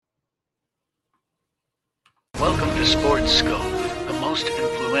Welcome to Sports Scope, the most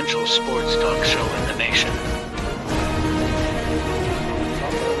influential sports talk show in the nation.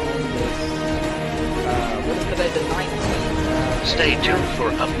 What is today, the 19th? Stay tuned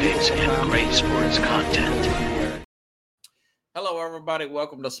for updates and great sports content. Hello, everybody.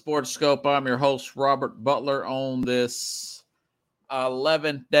 Welcome to Sports Scope. I'm your host, Robert Butler, on this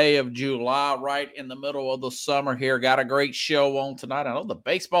 11th day of July, right in the middle of the summer here. Got a great show on tonight. I know the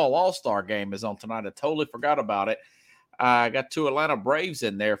baseball all-star game is on tonight. I totally forgot about it. I got two Atlanta Braves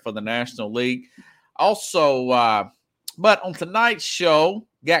in there for the National League. Also, but on tonight's show,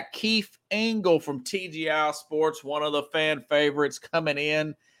 got Keith Engel from TGI Sports, one of the fan favorites, coming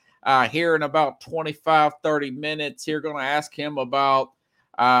in here in about 25, 30 minutes. Here, going to ask him about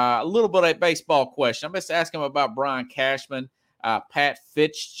a little bit of a baseball question. I'm just asking him about Brian Cashman, Pat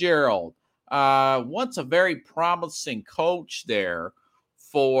Fitzgerald. Once a very promising coach there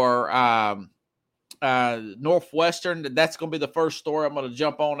for Northwestern. That's going to be the first story I'm going to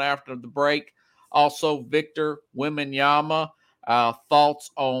jump on after the break. Also, Victor Wembanyama,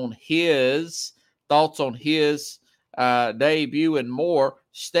 thoughts on his debut and more.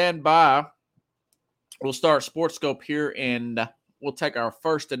 Stand by. We'll start Sports Scope here, and we'll take our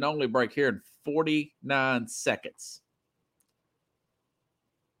first and only break here in 49 seconds.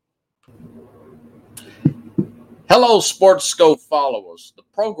 Hello, Sports Scope followers. The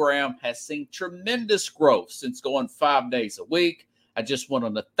program has seen tremendous growth since going 5 days a week. I just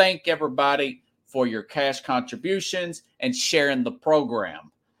wanted to thank everybody for your cash contributions and sharing the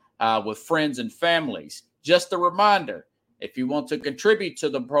program with friends and families. Just a reminder, if you want to contribute to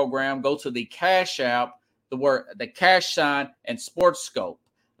the program, go to the Cash App, the cash sign, and Sports Scope.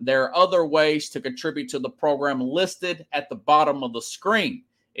 There are other ways to contribute to the program listed at the bottom of the screen.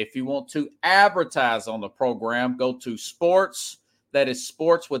 If you want to advertise on the program, go to sports, that is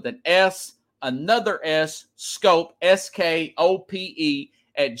sports with an S, another S, scope, SKOPE,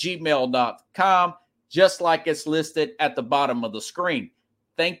 at gmail.com, just like it's listed at the bottom of the screen.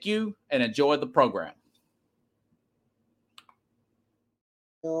 Thank you and enjoy the program.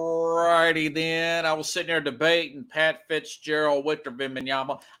 Alrighty then. I was sitting there debating Pat Fitzgerald, Victor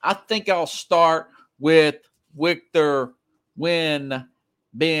Wembanyama. I think I'll start with Victor Wembanyama.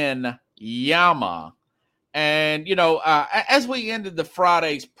 And, as we ended the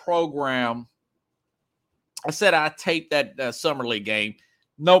Friday's program, I said I taped that Summer League game.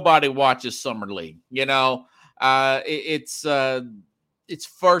 Nobody watches Summer League. It's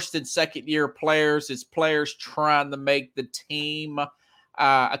first and second year players. It's players trying to make the team.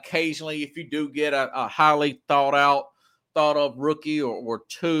 Occasionally, if you do get a highly thought of rookie or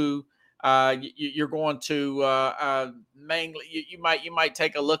two, you're going to mainly you might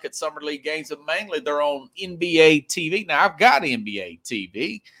take a look at Summer League games, and mainly they're on NBA TV. Now I've got NBA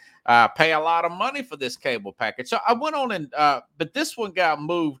TV. Pay a lot of money for this cable package, so I went on and but this one got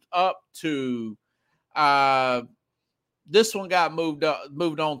moved up to moved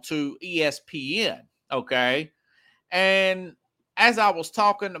on to ESPN. Okay, and as I was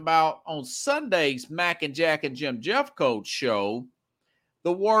talking about on Sunday's Mac and Jack and Jim Jeffcoat show,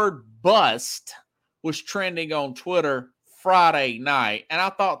 the word bust was trending on Twitter Friday night. And I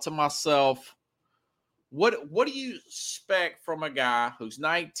thought to myself, what do you expect from a guy who's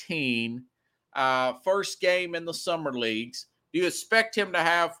 19, first game in the summer leagues? Do you expect him to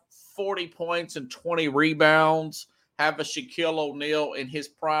have 40 points and 20 rebounds, have a Shaquille O'Neal in his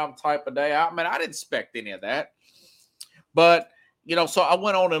prime type of day? I mean, I didn't expect any of that. But, so I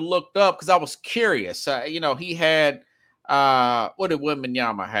went on and looked up because I was curious. He had what did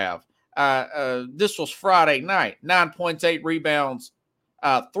Wembanyama have? This was Friday night. 9 points, 8 rebounds,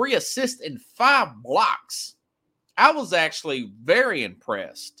 3 assists, and 5 blocks. I was actually very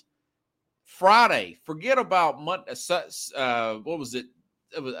impressed. Friday, forget about Monday. What was it?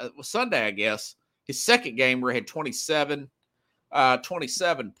 It was Sunday, I guess. His second game where he had 27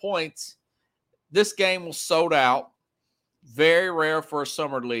 points. This game was sold out. Very rare for a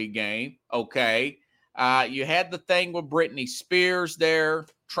summer league game. Okay. You had the thing with Britney Spears there,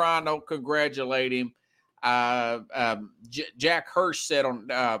 trying to congratulate him. Jack Hirsch said on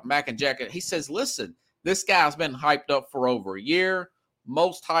Mac and Jack, he says, listen, this guy's been hyped up for over a year,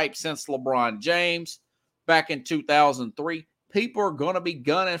 most hyped since LeBron James back in 2003. People are going to be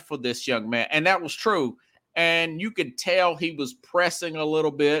gunning for this young man. And that was true. And you could tell he was pressing a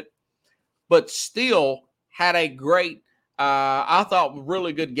little bit, but still had a great, I thought,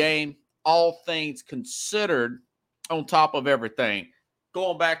 really good game. All things considered, on top of everything.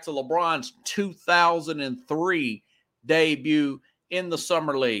 Going back to LeBron's 2003 debut in the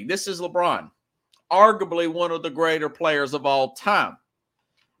Summer League. This is LeBron, arguably one of the greater players of all time.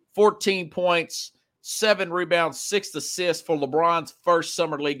 14 points, 7 rebounds, 6 assists for LeBron's first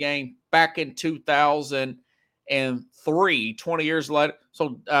Summer League game back in 2003, 20 years later.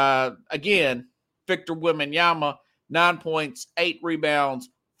 So, again, Victor Wembanyama, 9 points, 8 rebounds,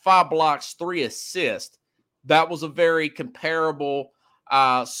 5 blocks, 3 assists. That was a very comparable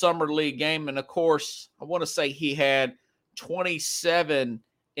Summer League game. And, of course, I want to say he had 27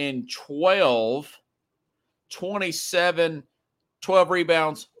 in 12, 27, 12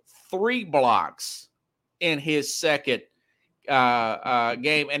 rebounds, 3 blocks in his second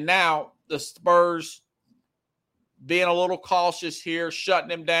game. And now the Spurs being a little cautious here, shutting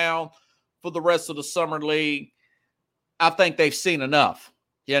him down for the rest of the Summer League. I think they've seen enough,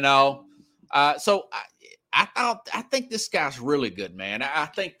 So I think this guy's really good, man. I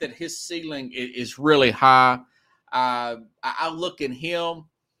think that his ceiling is really high. I look at him,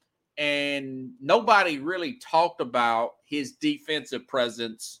 and nobody really talked about his defensive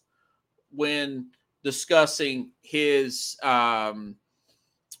presence when discussing his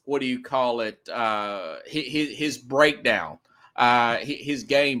his breakdown, his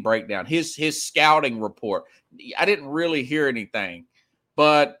game breakdown, his scouting report. I didn't really hear anything,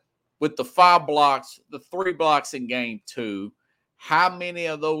 but with the 5 blocks, the 3 blocks in game 2, how many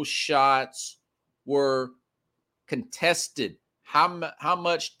of those shots were contested? How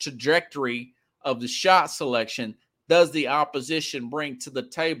much trajectory of the shot selection does the opposition bring to the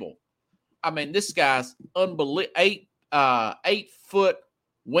table? I mean, this guy's unbelievable. 8-foot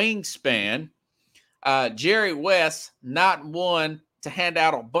wingspan. Jerry West, not one to hand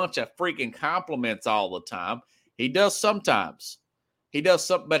out a bunch of freaking compliments all the time. He does sometimes.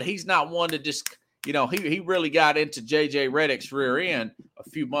 But he's not one to just, he really got into J.J. Redick's rear end a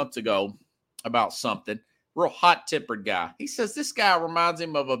few months ago about something. Real hot-tempered guy. He says this guy reminds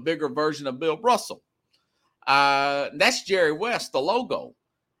him of a bigger version of Bill Russell. That's Jerry West, the logo.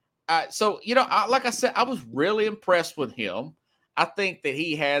 Like I said, I was really impressed with him. I think that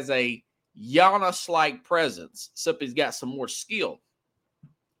he has a Giannis-like presence, except he's got some more skill.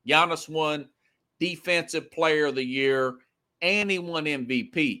 Giannis won Defensive Player of the Year, and he won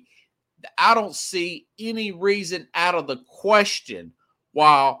MVP. I don't see any reason out of the question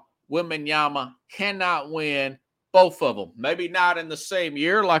why Wembanyama cannot win both of them. Maybe not in the same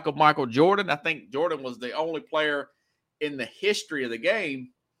year like a Michael Jordan. I think Jordan was the only player in the history of the game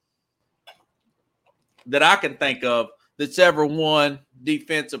that I can think of that's ever won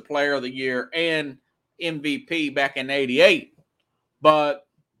Defensive Player of the Year and MVP back in 88. But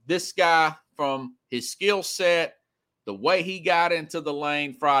this guy, from his skill set, the way he got into the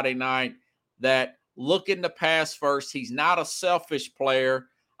lane Friday night, that looking to pass first, he's not a selfish player.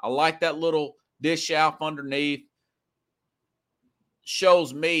 I like that little dish out underneath.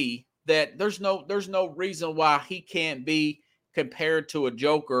 Shows me that there's no reason why he can't be compared to a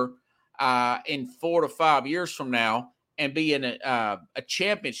Joker in 4 to 5 years from now and be in a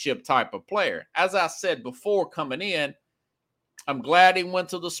championship type of player. As I said before coming in, I'm glad he went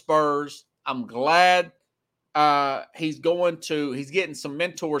to the Spurs. I'm glad he's getting some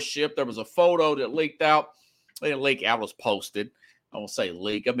mentorship. There was a photo that leaked out. It didn't leak out, was posted. I won't say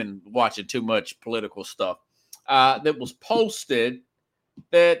leak. I've been watching too much political stuff. That was posted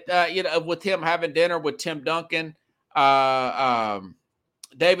that, with him having dinner with Tim Duncan,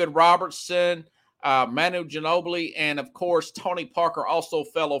 David Robertson, Manu Ginobili, and, of course, Tony Parker, also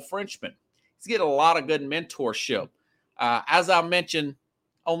fellow Frenchman. He's getting a lot of good mentorship. As I mentioned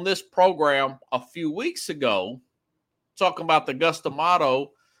on this program a few weeks ago, talking about the Gus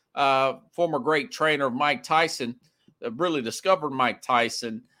D'Amato, former great trainer of Mike Tyson, really discovered Mike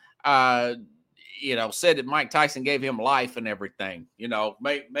Tyson, said that Mike Tyson gave him life and everything,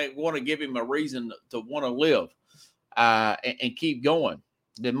 may want to give him a reason to want to live and keep going.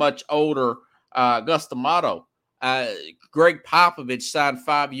 The much older Gus D'Amato. Greg Popovich signed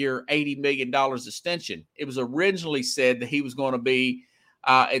 5-year, $80 million extension. It was originally said that he was going to be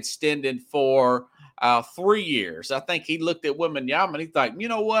extended for 3 years. I think he looked at Wembanyama and he thought, you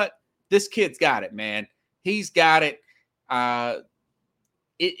know what? This kid's got it, man. He's got it.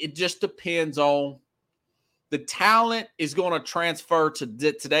 It just depends on the talent is going to transfer to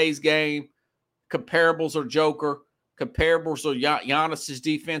today's game. Comparables are Joker. Comparables are Giannis's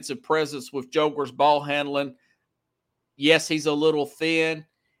defensive presence with Joker's ball handling. Yes, he's a little thin.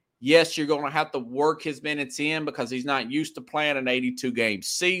 Yes, you're going to have to work his minutes in because he's not used to playing an 82-game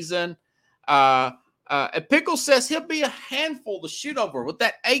season. And Pickle says he'll be a handful to shoot over with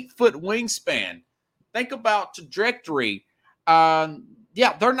that 8-foot wingspan. Think about trajectory.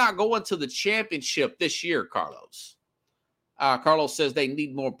 They're not going to the championship this year, Carlos. Carlos says they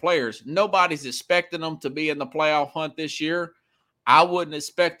need more players. Nobody's expecting them to be in the playoff hunt this year. I wouldn't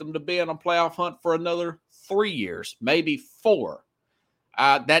expect them to be in a playoff hunt for another 3 years, maybe 4.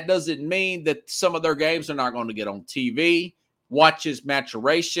 That doesn't mean that some of their games are not going to get on TV. Watch his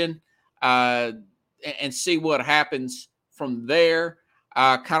maturation and see what happens from there.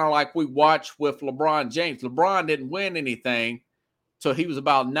 Kind of like we watched with LeBron James. LeBron didn't win anything till he was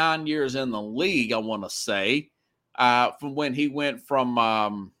about 9 years in the league, I want to say, from when he went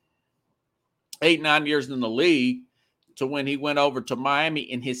from 8-9 years in the league to when he went over to Miami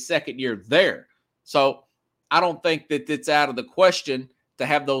in his second year there. So I don't think that it's out of the question to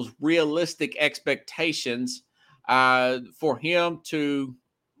have those realistic expectations for him to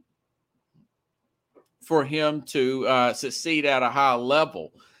succeed at a high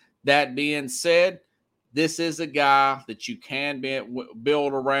level. That being said, this is a guy that you can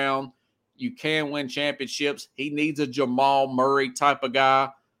build around. You can win championships. He needs a Jamal Murray type of guy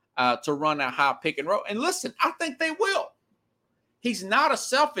to run a high pick and roll. And listen, I think they will. He's not a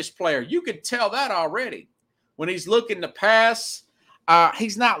selfish player. You can tell that already. When he's looking to pass,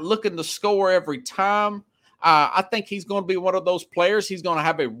 he's not looking to score every time. I think he's going to be one of those players. He's going to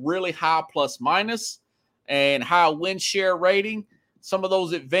have a really high plus minus and high win share rating. Some of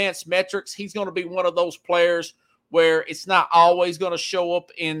those advanced metrics, he's going to be one of those players where it's not always going to show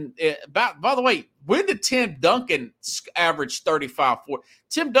up in by the way, when did Tim Duncan average 35-4?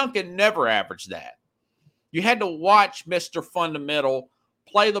 Tim Duncan never averaged that. You had to watch Mr. Fundamental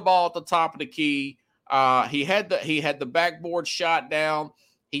play the ball at the top of the key. He had the backboard shot down.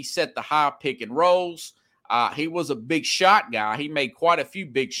 He set the high pick and rolls. He was a big shot guy. He made quite a few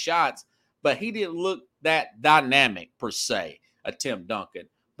big shots, but he didn't look that dynamic per se, a Tim Duncan.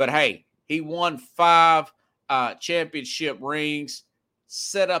 But hey, he won 5 championship rings,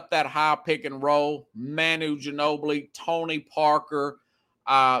 set up that high pick and roll. Manu Ginobili, Tony Parker,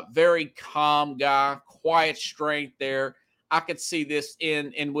 very calm guy, quiet strength there. I could see this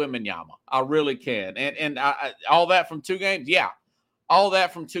in Wembanyama. I really can. And all that from 2 games? Yeah. All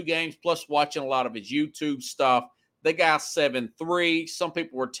that from 2 games, plus watching a lot of his YouTube stuff. The guy's 7'3". Some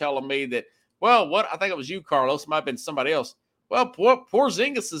people were telling me that, well, what? I think it was you, Carlos. It might have been somebody else. Well,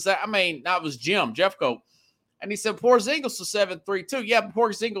 Porzingis is that. I mean, that was Jim Jeffco. And he said, Porzingis was 7'3" too. Yeah, but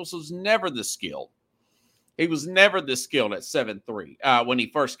Porzingis was never this skilled. He was never this skilled at 7'3" when he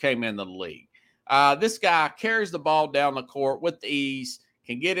first came into the league. This guy carries the ball down the court with ease,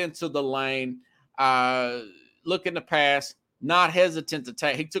 can get into the lane, looking to pass, not hesitant to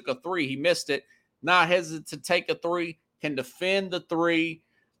take. He took a 3. He missed it. Not hesitant to take a 3, can defend the 3.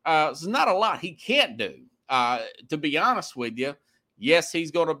 There's not a lot he can't do. To be honest with you, yes,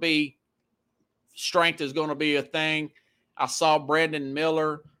 he's going to be – strength is going to be a thing. I saw Brandon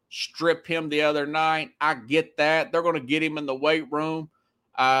Miller strip him the other night. I get that. They're going to get him in the weight room.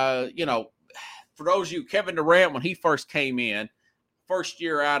 For those of you, Kevin Durant, when he first came in, first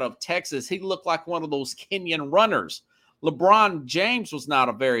year out of Texas, he looked like one of those Kenyan runners. LeBron James was not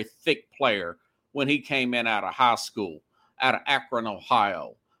a very thick player when he came in out of high school, out of Akron,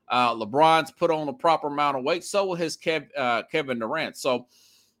 Ohio. LeBron's put on the proper amount of weight. So will his Kevin Durant. So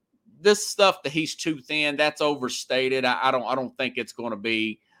this stuff that he's too thin, that's overstated. I don't think it's going to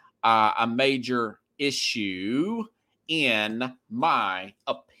be a major issue, in my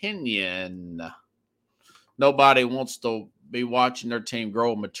opinion. Nobody wants to be watching their team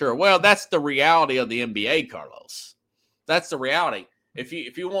grow and mature. Well, that's the reality of the NBA, Carlos. That's the reality. If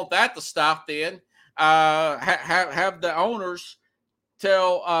you want that to stop, then have the owners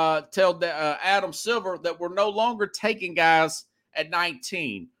tell Adam Silver that we're no longer taking guys at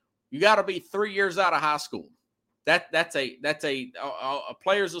 19. You got to be 3 years out of high school. That's a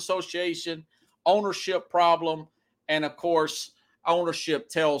players association ownership problem, and of course, ownership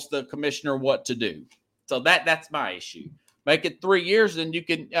tells the commissioner what to do. So that's my issue. Make it 3 years, then you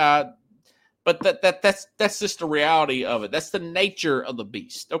can. But that's just the reality of it. That's the nature of the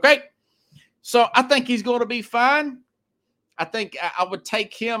beast. Okay, so I think he's going to be fine. I think I would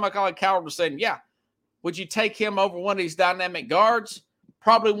take him. Like Howard was saying, yeah. Would you take him over one of these dynamic guards?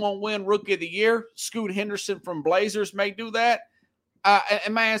 Probably won't win Rookie of the Year. Scoot Henderson from Blazers may do that.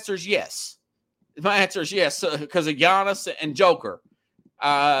 And my answer is yes. My answer is yes, because of Giannis and Joker,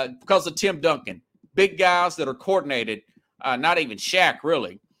 because of Tim Duncan. Big guys that are coordinated, not even Shaq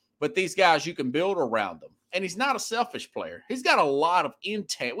really, but these guys you can build around them. And he's not a selfish player. He's got a lot of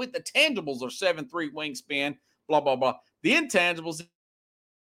intangibles. With the tangibles are 7'3" wingspan, blah, blah, blah. The intangibles,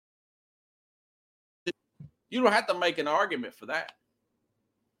 you don't have to make an argument for that.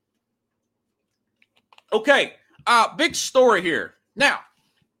 Okay, big story here. Now,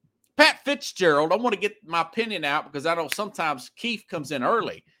 Pat Fitzgerald, I want to get my opinion out because I know sometimes Keith comes in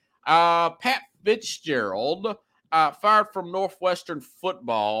early. Pat Fitzgerald fired from Northwestern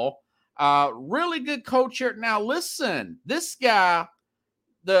football. Really good coach here. Now, listen, this guy,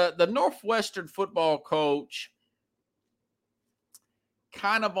 the Northwestern football coach,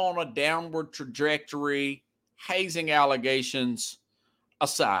 kind of on a downward trajectory, hazing allegations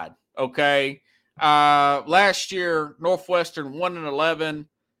aside, okay? Last year, Northwestern 1-11.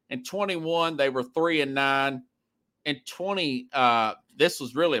 In 21, they were 3-9. In 20, this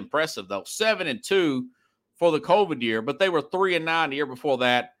was really impressive, though, 7-2 for the COVID year, but they were 3-9 the year before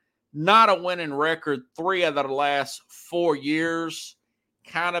that. Not a winning record 3 out of the last 4 years.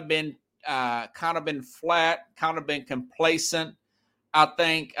 Kind of been flat, kind of been complacent. I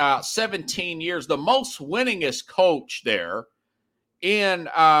think 17 years, the most winningest coach there in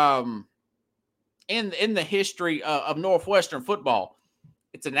the history of Northwestern football.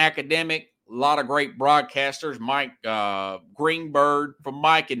 It's an academic, a lot of great broadcasters. Mike Greenberg from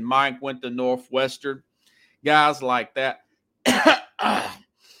Mike and Mike went to Northwestern, guys like that.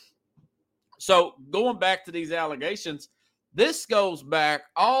 So going back to these allegations, this goes back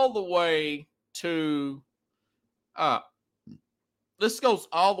all the way to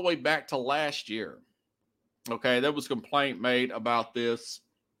last year. Okay, there was a complaint made about this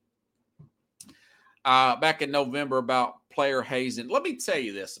back in November about player hazing. Let me tell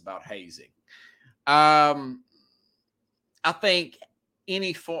you this about hazing. I think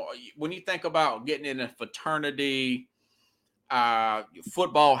when you think about getting in a fraternity,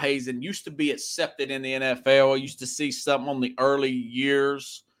 football hazing used to be accepted in the NFL. I used to see something on the early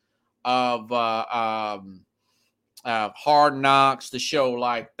years of Hard Knocks, the show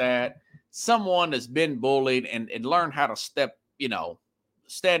like that. Someone that's been bullied and learned how to stand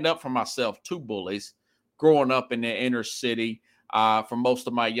up for myself to bullies growing up in the inner city for most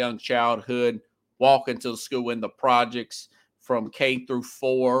of my young childhood, walking to school in the projects from K through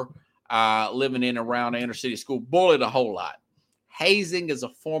 4, living in and around the inner city school, bullied a whole lot. Hazing is a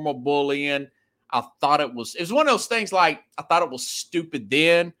form of bullying. I thought it was one of those things like I thought it was stupid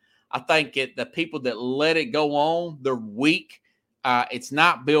then. I think the people that let it go on, they're weak. It's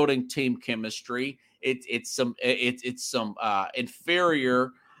not building team chemistry. It's some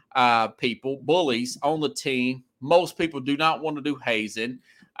inferior people, bullies on the team. Most people do not want to do hazing.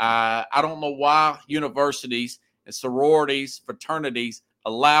 I don't know why universities and sororities, fraternities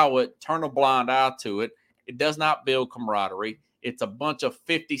allow it, turn a blind eye to it. It does not build camaraderie. It's a bunch of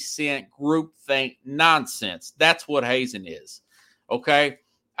 50-cent groupthink nonsense. That's what hazing is. Okay.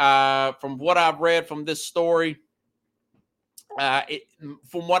 From what I've read from this story,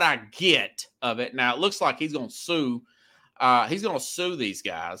 from what I get of it, now it looks like he's going to sue. He's going to sue these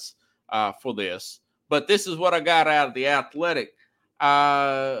guys for this. But this is what I got out of The Athletic.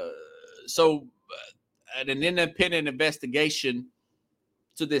 So an independent investigation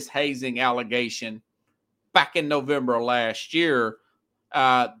to this hazing allegation back in November of last year.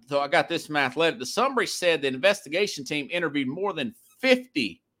 So I got this from Athletic. The summary said the investigation team interviewed more than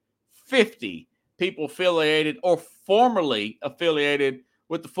 50 people affiliated or formerly affiliated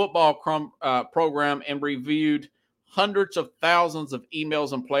with the football program and reviewed hundreds of thousands of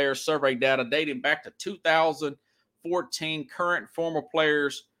emails and player survey data dating back to 2014. Current and former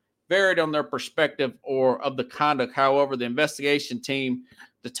players varied on their perspective or of the conduct. However, the investigation team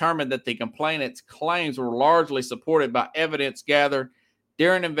determined that the complainant's claims were largely supported by evidence gathered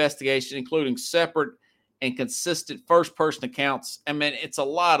during investigation, including separate and consistent first-person accounts. I mean, it's a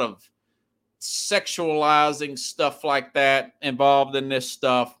lot of sexualizing stuff like that involved in this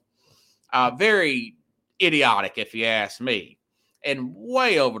stuff. Very idiotic, if you ask me, and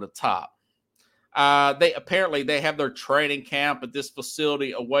way over the top. They have their training camp at this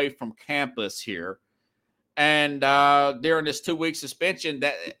facility away from campus here. And during this 2-week suspension,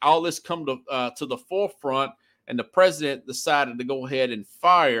 that all this come to the forefront, and the president decided to go ahead and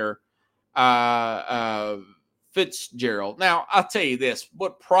fire Fitzgerald. Now, I'll tell you this,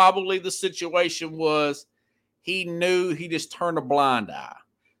 what probably the situation was, he knew, he just turned a blind eye.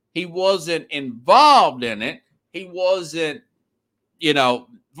 He wasn't involved in it. He wasn't,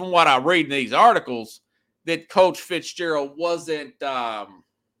 from what I read in these articles, that Coach Fitzgerald wasn't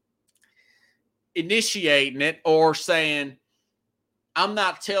initiating it or saying, I'm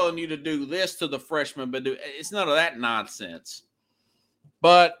not telling you to do this to the freshman, but it's none of that nonsense.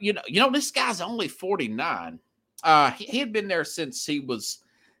 But, this guy's only 49. He had been there since he was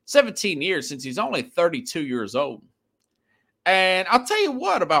 17 years, since he's only 32 years old. And I'll tell you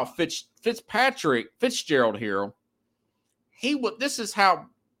what about Fitzgerald here. This is how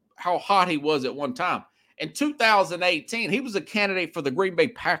hot he was at one time. In 2018, he was a candidate for the Green Bay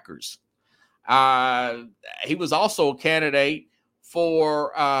Packers. He was also a candidate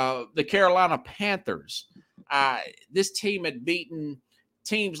for the Carolina Panthers. this team had beaten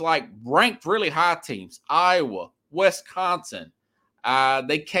teams like ranked really high teams, Iowa, Wisconsin.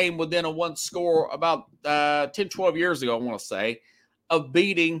 They came within a one score about 10, 12 years ago, I want to say, of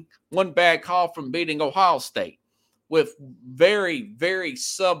beating one bad call from beating Ohio State with very, very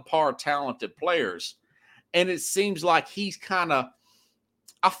subpar talented players. And it seems like he's kind of,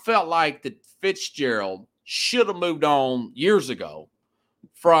 I felt like that Fitzgerald should have moved on years ago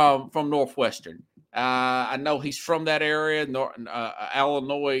from Northwestern. I know he's from that area,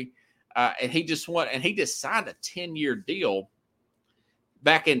 Illinois, and he just signed a 10-year deal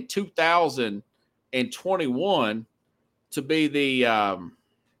back in 2021 to be the.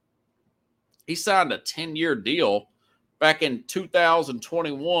 He signed a 10-year deal back in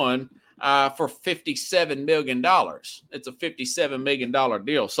 2021 for $57 million. It's a $57 million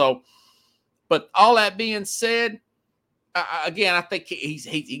deal. So, but all that being said, again, I think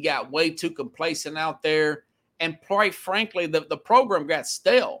he got way too complacent out there, and quite frankly, the program got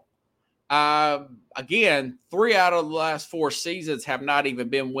stale. Again, 3 out of the last 4 seasons have not even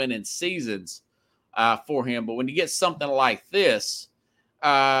been winning seasons for him. But when you get something like this,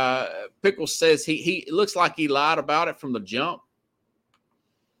 Pickles says he looks like he lied about it from the jump.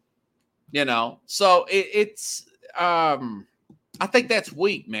 So it's I think that's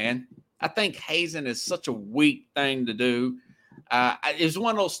weak, man. I think hazing is such a weak thing to do. It's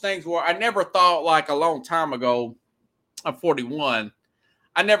one of those things where I never thought, like a long time ago, I'm 41.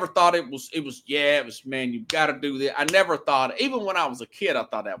 I never thought it was, man, you got to do this. I never thought, even when I was a kid, I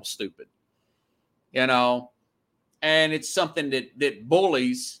thought that was stupid, and it's something that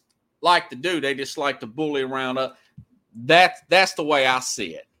bullies like to do. They just like to bully around. That's the way I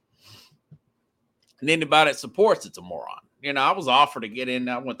see it. And anybody that supports it's a moron. I was offered to get in.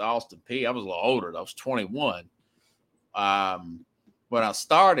 I went to Austin Peay. I was a little older. I was 21. When I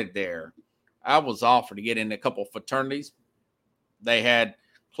started there, I was offered to get in a couple of fraternities. They had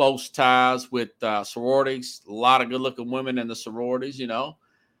close ties with sororities, a lot of good-looking women in the sororities,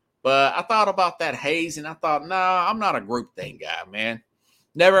 But I thought about that hazing. I thought, nah, I'm not a group thing guy, man.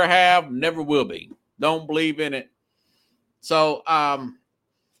 Never have, never will be. Don't believe in it. So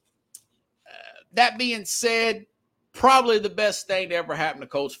that being said, probably the best thing to ever happen to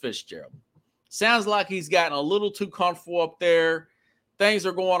Coach Fitzgerald. Sounds like he's gotten a little too comfortable up there. Things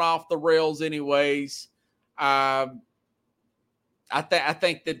are going off the rails anyways. I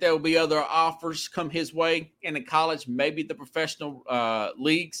think that there will be other offers come his way in the college, maybe the professional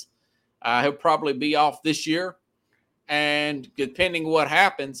leagues. He'll probably be off this year. And depending what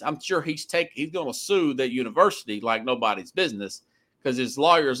happens, I'm sure he's going to sue that university like nobody's business because his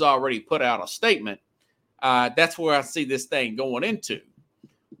lawyers already put out a statement. That's where I see this thing going into.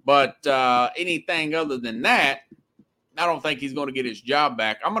 But anything other than that, I don't think he's going to get his job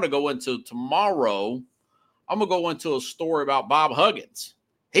back. I'm going to go into tomorrow. I'm going to go into a story about Bob Huggins.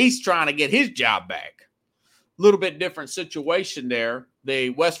 He's trying to get his job back. A little bit different situation there.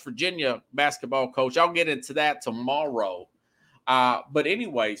 The West Virginia basketball coach. I'll get into that tomorrow. But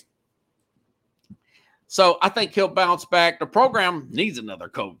anyways, so I think he'll bounce back. The program needs another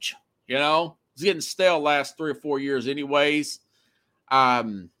coach. It's getting stale last 3 or 4 years anyways.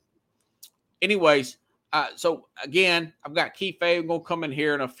 So again, I've got Keith A. going to come in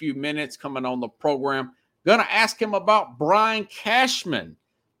here in a few minutes, coming on the program. Going to ask him about Brian Cashman,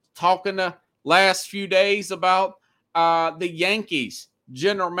 talking the last few days about the Yankees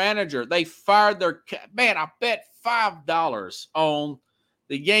general manager. They fired their man. I bet $5 on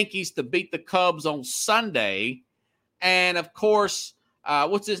the Yankees to beat the Cubs on Sunday, and of course,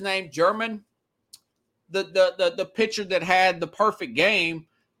 what's his name? German, the pitcher that had the perfect game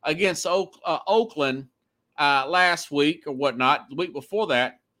against Oakland last week or whatnot, the week before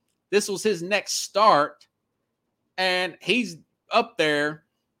that. This was his next start. And he's up there,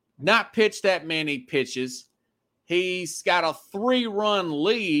 not pitched that many pitches. He's got a 3-run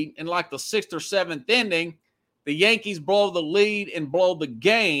lead in like the 6th or 7th inning. The Yankees blow the lead and blow the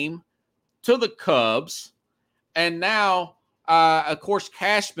game to the Cubs. And now, of course,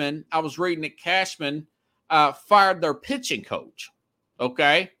 Cashman, I was reading that Cashman fired their pitching coach.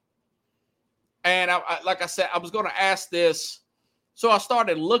 Okay. And like I said, I was going to ask this. So I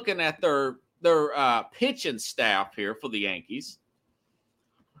started looking at their pitching staff here for the Yankees.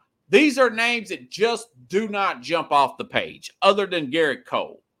 These are names that just do not jump off the page other than Garrett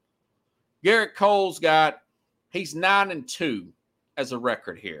Cole. Garrett Cole's he's 9-2 as a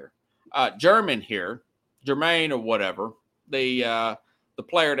record here. Jermaine or whatever, the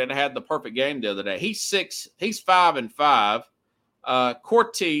player that had the perfect game the other day. He's 5-5.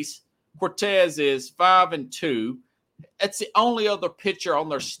 Cortez is 5-2. It's the only other pitcher on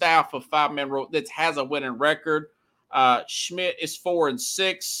their staff of 5-man that has a winning record. Schmidt is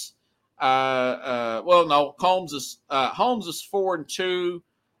 4-6. Holmes is 4-2.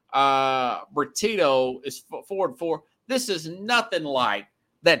 Bertito is 4-4. This is nothing like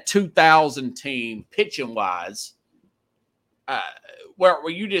that 2000 team pitching wise, where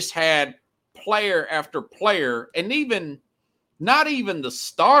you just had player after player, and not even the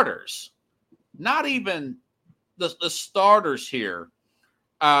starters, not even the starters here.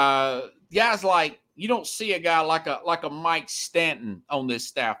 Guys like, you don't see a guy like a Mike Stanton on this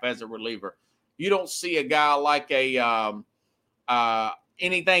staff as a reliever. You don't see a guy like anything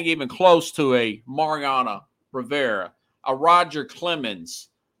even close to a Mariano Rivera, a Roger Clemens,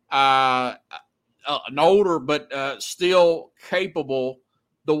 an older but still capable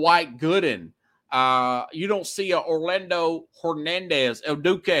Dwight Gooden. You don't see a Orlando Hernandez, El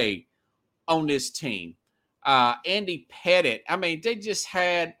Duque on this team. Andy Pettit. I mean, they just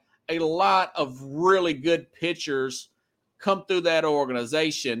had a lot of really good pitchers come through that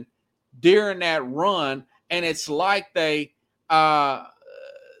organization during that run, and it's like they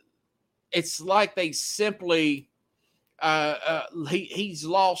simply he's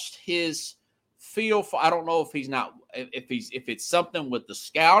lost his feel for. I don't know if it's something with the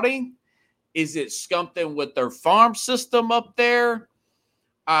scouting. Is it something with their farm system up there?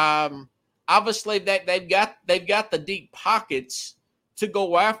 Obviously, that they've got the deep pockets to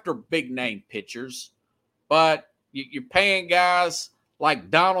go after big name pitchers, but you're paying guys like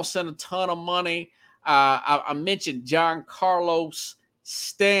Donaldson a ton of money. I mentioned John Carlos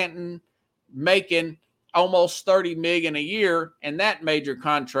Stanton making almost $30 million a year in that major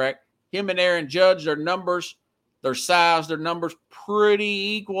contract. Him and Aaron Judge, their numbers, their size, their numbers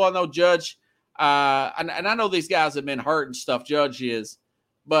pretty equal. I know Judge, and I know these guys have been hurt and stuff. Judge is,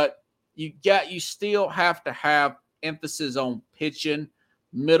 but you still have to have emphasis on pitching,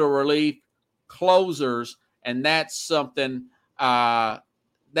 middle relief, closers, and that's something that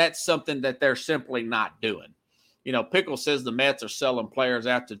they're simply not doing. You know, Pickle says the Mets are selling players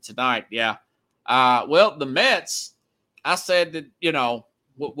after tonight. Yeah. Well, the Mets, I said that, you know,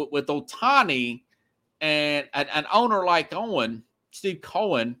 with Ohtani and an owner like Steve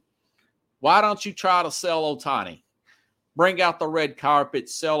Cohen, why don't you try to sell Ohtani? Bring out the red carpet,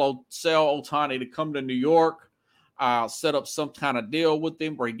 sell Ohtani to come to New York, set up some kind of deal with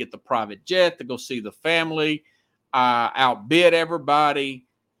him where he get the private jet to go see the family, outbid everybody,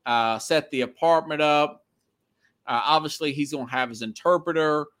 set the apartment up. Obviously, he's going to have his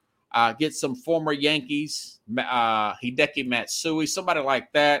interpreter, get some former Yankees, Hideki Matsui, somebody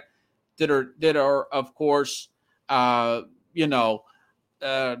like that are of course,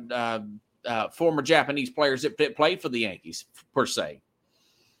 former Japanese players that played for the Yankees per se,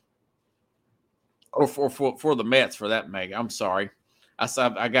 or for the Mets for that matter. I'm sorry,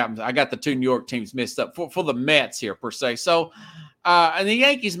 I got the two New York teams mixed up for the Mets here per se. So, and the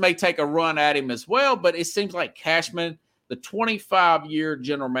Yankees may take a run at him as well, but it seems like Cashman, the 25-year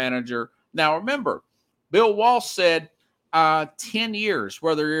general manager. Now remember, Bill Walsh said 10 years,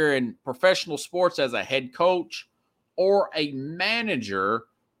 whether you're in professional sports as a head coach or a manager.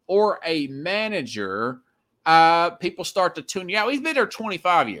 People start to tune you out. He's been there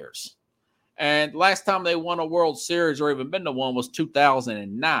 25 years. And last time they won a World Series or even been to one was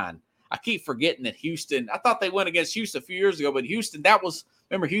 2009. I keep forgetting that Houston, I thought they went against Houston a few years ago, but Houston,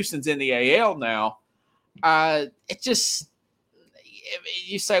 remember Houston's in the AL now.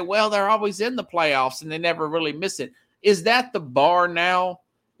 You say, well, they're always in the playoffs and they never really miss it. Is that the bar now?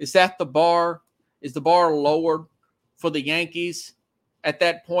 Is that the bar? Is the bar lowered for the Yankees at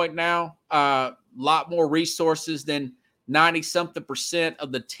that point now? A lot more resources than 90-something%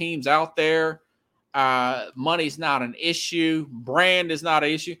 of the teams out there. Money's not an issue. Brand is not an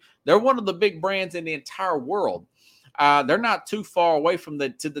issue. They're one of the big brands in the entire world. They're not too far away from the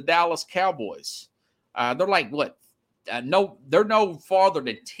Dallas Cowboys. They're like what? They're no farther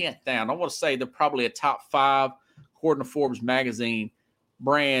than 10th down. I want to say they're probably a top 5, according to Forbes magazine,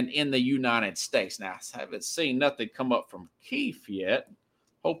 brand in the United States. Now, I haven't seen nothing come up from Keith yet.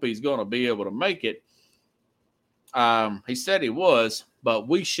 Hope he's going to be able to make it. He said he was, but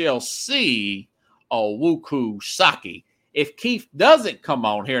we shall see. Owuku Saki. If Keith doesn't come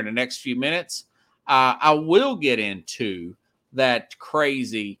on here in the next few minutes, I will get into that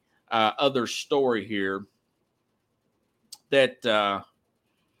crazy other story here that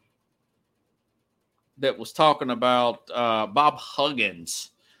was talking about Bob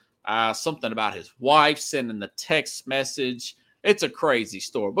Huggins, something about his wife sending the text message. It's a crazy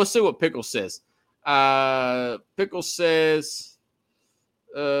story. Let's see what Pickle says. Pickle says,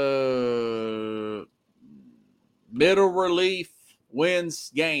 Middle relief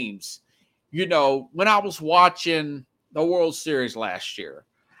wins games. You know, when I was watching the World Series last year,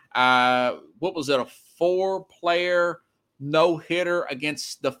 what was it, a 4-player no-hitter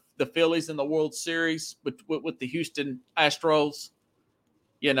against the Phillies in the World Series with the Houston Astros?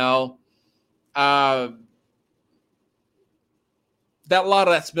 You know, that a lot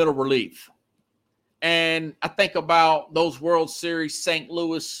of that's middle relief. And I think about those World Series St.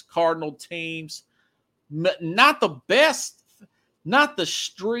 Louis Cardinal teams, not the best, not the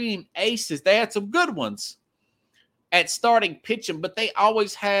stream aces. They had some good ones at starting pitching, but they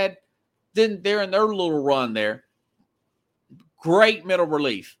always had, then they're in their little run there, great middle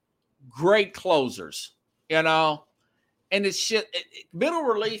relief, great closers, you know. And it's shit. Middle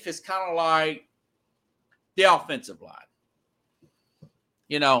relief is kind of like the offensive line.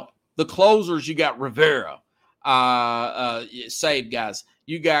 You know, the closers, you got Rivera, save guys.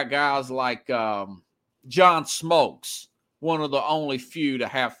 You got guys like John Smokes, one of the only few to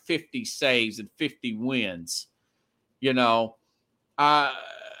have 50 saves and 50 wins. You know,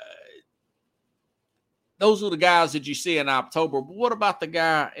 those are the guys that you see in October. But what about the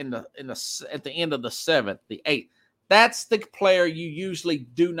guy at the end of the 7th, the 8th? That's the player you usually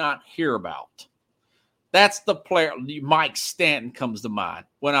do not hear about. That's the player. Mike Stanton comes to mind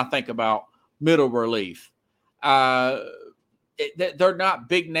when I think about middle relief. They're not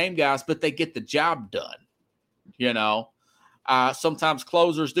big name guys, but they get the job done. You know, sometimes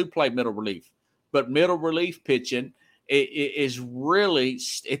closers do play middle relief, but middle relief pitching is really,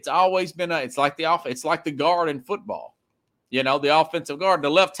 it's always been it's like the guard in football. You know, the offensive guard, the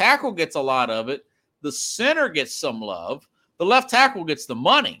left tackle gets a lot of it. The center gets some love. The left tackle gets the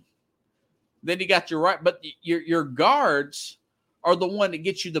money. Then you got your right, but your guards are the one that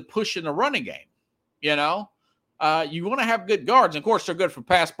gets you the push in the running game. You know, you want to have good guards. And of course, they're good for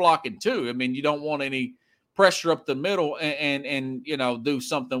pass blocking too. I mean, you don't want any pressure up the middle and you know, do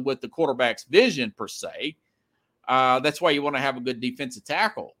something with the quarterback's vision per se. That's why you want to have a good defensive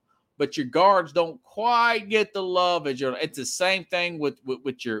tackle. But your guards don't quite get the love as your. It's the same thing with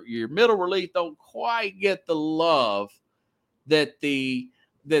your middle relief. Don't quite get the love that the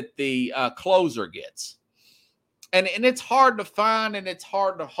closer gets, and it's hard to find and it's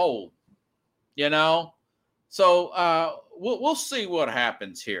hard to hold, you know. So we'll see what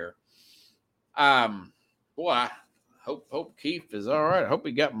happens here. Boy, I hope Keith is all right. I hope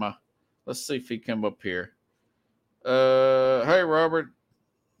he got my. Let's see if he come up here. Hey Robert.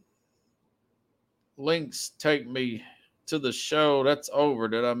 Links take me to the show. That's over.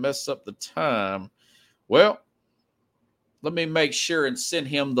 Did I mess up the time? Well, let me make sure and send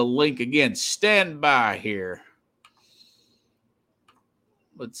him the link again. Stand by here.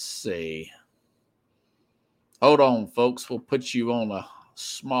 Let's see. Hold on, folks. We'll put you on a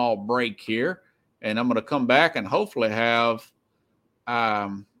small break here, and I'm going to come back and hopefully have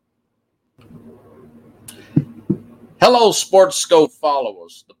Hello, SportsScope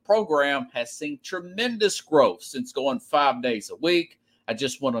followers. The program has seen tremendous growth since going 5 days a week. I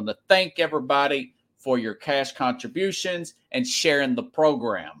just wanted to thank everybody for your cash contributions and sharing the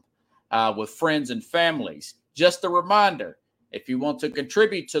program with friends and families. Just a reminder, if you want to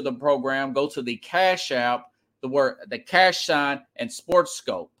contribute to the program, go to the Cash App, the cash sign, and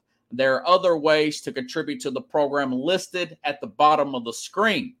SportsScope. There are other ways to contribute to the program listed at the bottom of the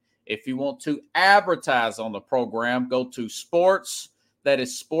screen. If you want to advertise on the program, go to sports, that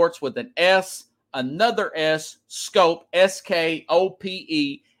is sports with an S, another S, scope,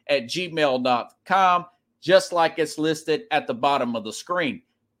 SKOPE, at gmail.com, just like it's listed at the bottom of the screen.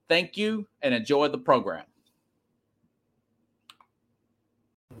 Thank you and enjoy the program.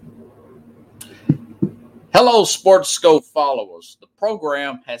 Hello, SportsScope followers. The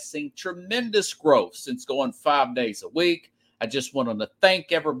program has seen tremendous growth since going 5 days a week. I just wanted to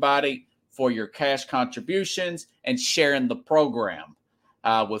thank everybody for your cash contributions and sharing the program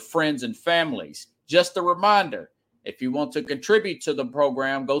with friends and families. Just a reminder, if you want to contribute to the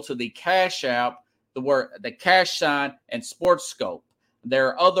program, go to the Cash App, the cash sign, and SportsScope. There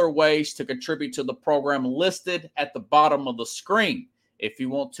are other ways to contribute to the program listed at the bottom of the screen. If you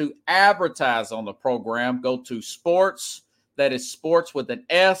want to advertise on the program, go to sports, that is sports with an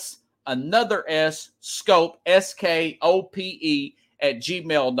S, another S, scope, SKOPE, at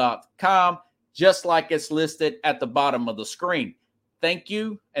gmail.com, just like it's listed at the bottom of the screen. Thank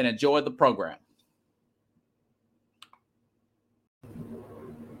you and enjoy the program.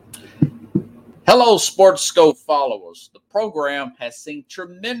 Hello, SportsScope followers. The program has seen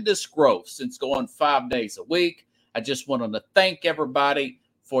tremendous growth since going 5 days a week. I just wanted to thank everybody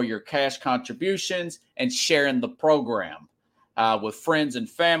for your cash contributions and sharing the program with friends and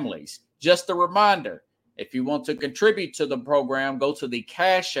families. Just a reminder, If you want to contribute to the program, go to the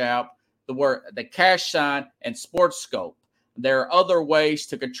Cash App, the cash sign, and Sports Scope. There are other ways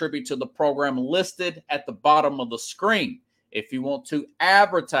to contribute to the program listed at the bottom of the screen. If you want to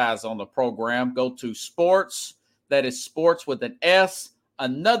advertise on the program, go to Sports, that is Sports with an S,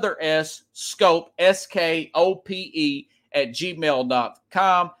 another S, Scope, SKOPE, at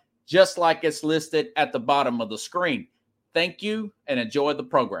gmail.com, just like it's listed at the bottom of the screen. Thank you and enjoy the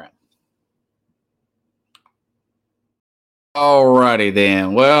program. All righty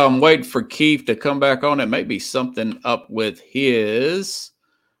then. Well, I'm waiting for Keith to come back on. It may be something up with his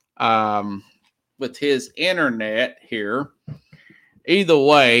internet here. Either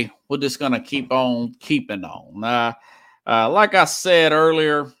way, we're just going to keep on keeping on. Like I said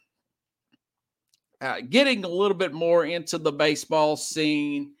earlier, getting a little bit more into the baseball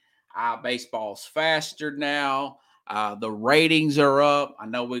scene. Baseball's faster now. The ratings are up. I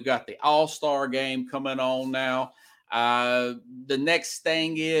know we got the All-Star game coming on now. The next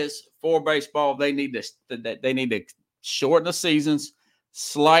thing is for baseball, they need to shorten the seasons,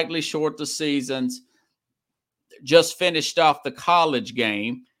 slightly short the seasons. Just finished off the college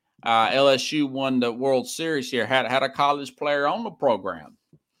game. LSU won the World Series here. Had a college player on the program.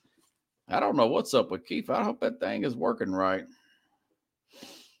 I don't know what's up with Keith. I hope that thing is working right.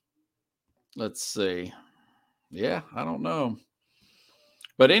 Let's see. Yeah, I don't know.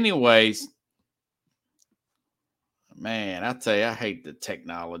 But anyways, man, I tell you, I hate the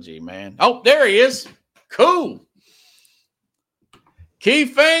technology, man. Oh, there he is. Cool.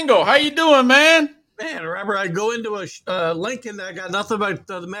 Keith Fingal, how you doing, man? Man, Robert, I go into a link and I got nothing but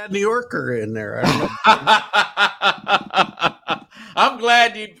the Mad New Yorker in there. I don't know. I'm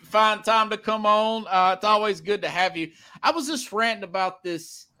glad you find time to come on. It's always good to have you. I was just ranting about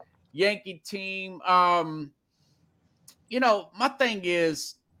this Yankee team. My thing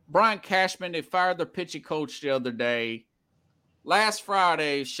is Brian Cashman, they fired their pitching coach the other day. Last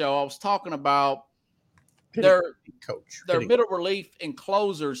Friday's show, I was talking about their middle relief and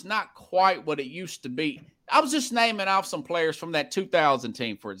closers, not quite what it used to be. I was just naming off some players from that 2000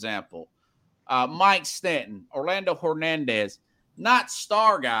 team, for example. Mike Stanton, Orlando Hernandez, not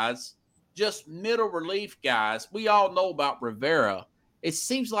star guys, just middle relief guys. We all know about Rivera. It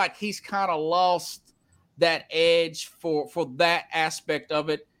seems like he's kind of lost that edge for that aspect of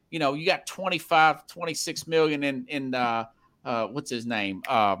it. You know, you got 26 million in what's his name?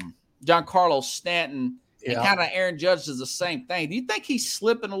 Giancarlo Stanton. Yeah. And kind of Aaron Judge does the same thing. Do you think he's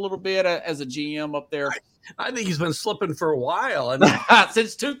slipping a little bit as a GM up there? I think he's been slipping for a while.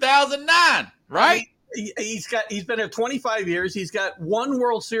 Since 2009, right? He's been here 25 years. He's got one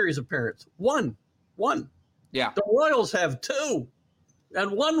World Series appearance. One. Yeah. The Royals have two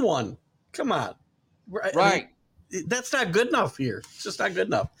and won one. Come on. Right. I mean, that's not good enough here. It's just not good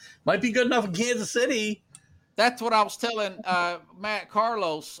enough. Might be good enough in Kansas City. That's what I was telling Matt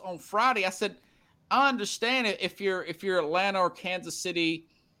Carlos on Friday. I said, I understand it if you're Atlanta or Kansas City,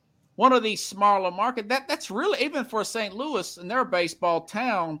 one of these smaller markets. That's really, even for St. Louis, and they're a baseball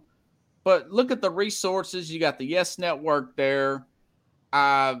town. But look at the resources. You got the Yes Network there.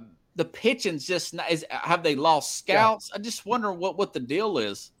 The pitching's just not. Have they lost scouts? Yeah. I just wonder what the deal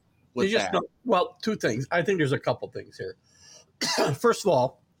is with that. Well, two things. I think there's a couple things here. First of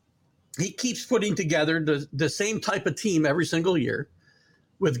all, he keeps putting together the same type of team every single year.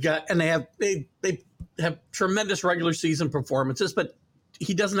 And they have tremendous regular season performances, but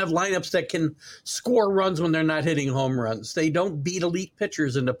he doesn't have lineups that can score runs when they're not hitting home runs. They don't beat elite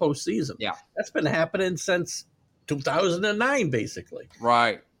pitchers in the postseason. Yeah, that's been happening since 2009, basically.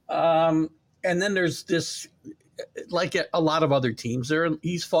 Right. And then there's this, like a lot of other teams,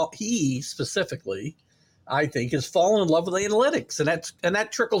 he specifically, I think, has fallen in love with analytics, and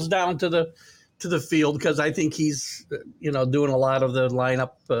that trickles down to the field, because I think he's, doing a lot of the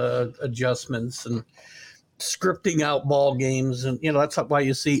lineup adjustments and scripting out ball games. And, that's why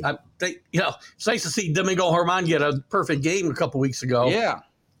you see, it's nice to see Domingo Germán get a perfect game a couple weeks ago. Yeah.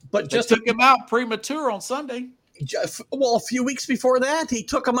 But just took him out premature on Sunday. Well, a few weeks before that, he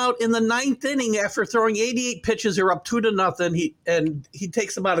took him out in the ninth inning after throwing 88 pitches. They're up 2-0. He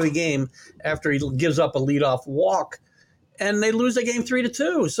takes him out of the game after he gives up a leadoff walk. And they lose the game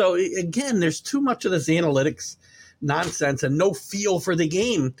 3-2. So again, there's too much of this analytics nonsense and no feel for the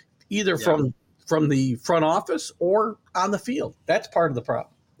game, either from the front office or on the field. That's part of the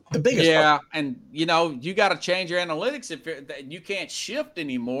problem. The biggest part. And you got to change your analytics if you can't shift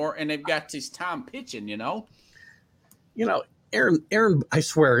anymore. And they've got this time pitching. Aaron. I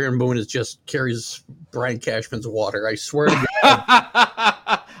swear, Aaron Boone just carries Brian Cashman's water. I swear to God.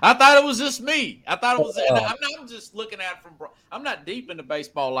 I thought it was just me. I thought it was. I'm just looking at it I'm not deep into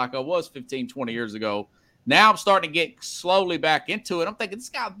baseball like I was 15, 20 years ago. Now I'm starting to get slowly back into it. I'm thinking this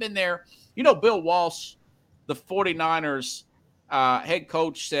guy's been there. You know, Bill Walsh, the 49ers head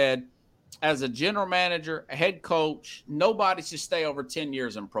coach, said, as a general manager, a head coach, nobody should stay over 10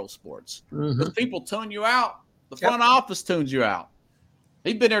 years in pro sports. Because people tune you out. The front office tunes you out.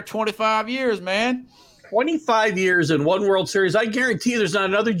 He's been there 25 years, man. 25 years and one World Series. I guarantee there's not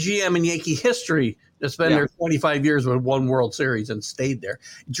another GM in Yankee history that's been there 25 years with one World Series and stayed there.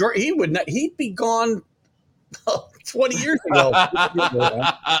 He'd be gone 20 years ago.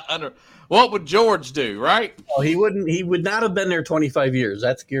 What would George do, right? Oh, he would not have been there 25 years.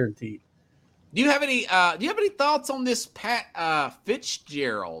 That's guaranteed. Do you have any thoughts on this Pat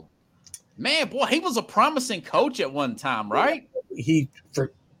Fitzgerald? Man, boy, he was a promising coach at one time, right?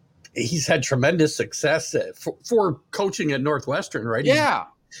 He's had tremendous success for coaching at Northwestern, right? Yeah.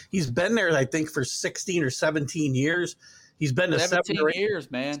 He's been there, I think, for 16 or 17 years. He's been to 17 years,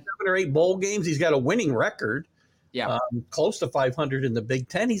 man. 7 or 8 bowl games. He's got a winning record. Yeah. Close to 500 in the Big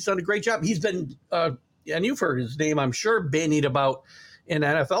Ten. He's done a great job. He's been, and you've heard his name, I'm sure, bandied about in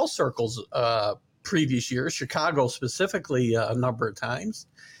NFL circles previous years, Chicago specifically a number of times.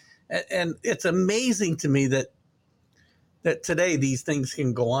 And it's amazing to me that today these things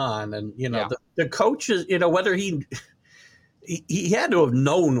can go on. And, the coaches, whether he had to have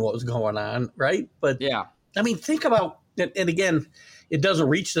known what was going on, right? But, I mean, think about, and again, it doesn't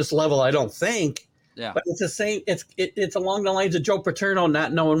reach this level, I don't think. Yeah. But it's the same. It's along the lines of Joe Paterno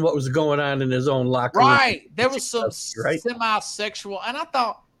not knowing what was going on in his own locker room. Right. There was some semi-sexual. And I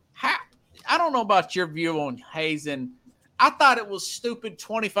thought, I don't know about your view on hazing. I thought it was stupid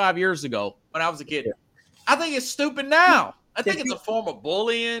 25 years ago when I was a kid. Yeah. I think it's stupid now. I think it's a form of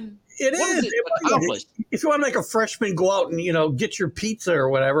bullying. It is. If you want to make a freshman go out and, get your pizza or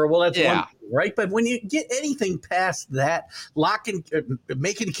whatever, well, that's one thing, right? But when you get anything past that,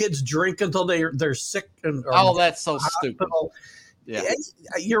 making kids drink until they're sick. That's so stupid. Yeah.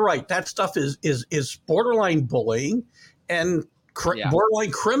 You're right. That stuff is borderline bullying and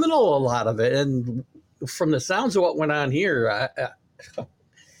borderline criminal, a lot of it. And from the sounds of what went on here,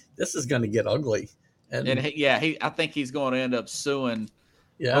 this is going to get ugly. I think he's going to end up suing.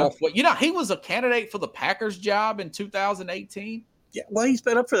 Yeah. He was a candidate for the Packers job in 2018. Yeah. Well, he's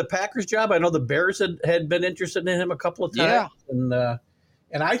been up for the Packers job. I know the Bears had been interested in him a couple of times. Yeah.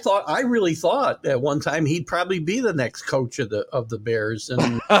 And I really thought at one time he'd probably be the next coach of the Bears.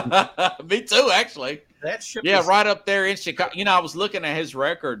 And me too, actually. Right up there in Chicago. I was looking at his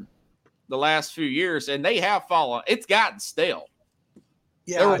record the last few years, and they have fallen. It's gotten stale.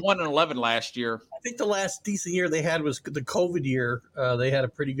 Yeah, they were 1-11 last year. I think the last decent year they had was the COVID year. They had a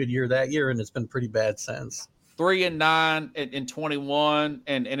pretty good year that year, and it's been pretty bad since. 3-9 in 21,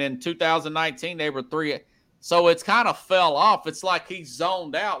 and in 2019 they were 3. So it's kind of fell off. It's like he's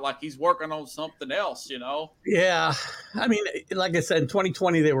zoned out, like he's working on something else, Yeah, I mean, like I said, in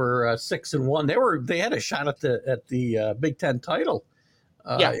 2020 they were 6-1. They had a shot at the Big Ten title.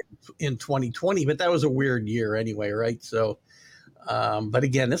 In 2020, but that was a weird year anyway, right? So. But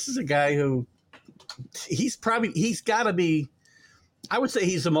again, this is a guy who he's got to be. I would say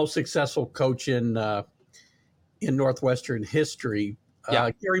he's the most successful coach in Northwestern history.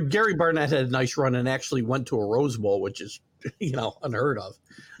 Gary Barnett had a nice run and actually went to a Rose Bowl, which is unheard of.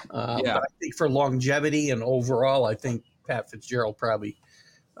 But I think for longevity and overall, I think Pat Fitzgerald probably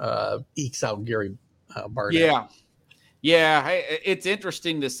ekes out Gary Barnett. Yeah, it's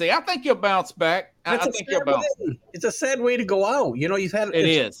interesting to see. I think you'll bounce back. I think you'll bounce. It's a sad way to go out. You've had it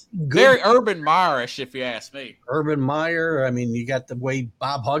is very Urban Meyer-ish, if you ask me. Urban Meyer. I mean, you got the way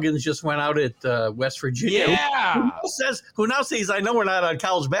Bob Huggins just went out at West Virginia. Yeah. Who now says, I know we're not on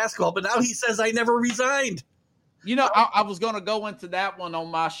college basketball, but now he says I never resigned. I was going to go into that one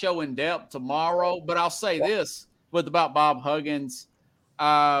on my show in depth tomorrow, but I'll say this about Bob Huggins.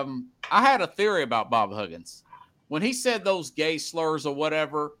 I had a theory about Bob Huggins. When he said those gay slurs or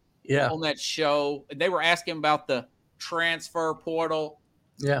whatever on that show, and they were asking about the transfer portal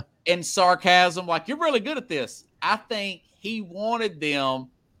and sarcasm, like, you're really good at this. I think he wanted them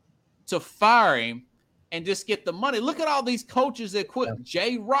to fire him and just get the money. Look at all these coaches that quit. Yeah.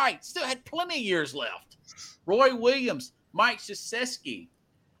 Jay Wright still had plenty of years left. Roy Williams, Mike Krzyzewski.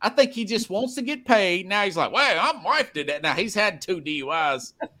 I think he just wants to get paid. Now he's like, well, my wife did that. Now he's had 2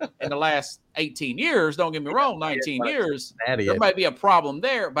 DUIs in the last 18 years. Don't get me wrong, 19 years. There might be a problem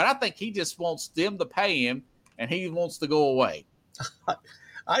there, but I think he just wants them to pay him, and he wants to go away.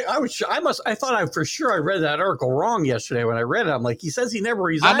 I thought for sure I read that article wrong yesterday when I read it. I'm like, he says he never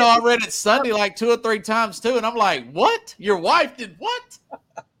resigned. I know I read it Sunday like 2 or 3 times too, and I'm like, what? Your wife did what?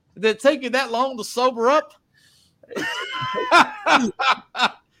 Did it take you that long to sober up?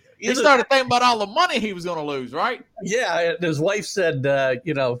 He started thinking about all the money he was going to lose, right? Yeah, and his wife said,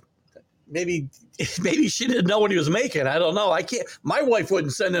 maybe she didn't know what he was making. I don't know. I can't. My wife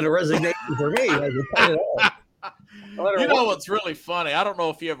wouldn't send in a resignation for me. I can tell you that. You know what's really funny? I don't know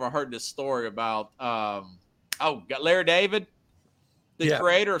if you ever heard this story about Larry David, the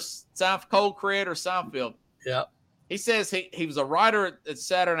creator, co-creator of Seinfeld. Yeah. He says he was a writer at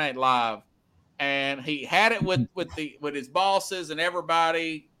Saturday Night Live, and he had it with his bosses and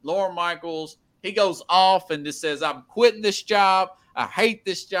everybody. Lorne Michaels. He goes off and just says, "I'm quitting this job. I hate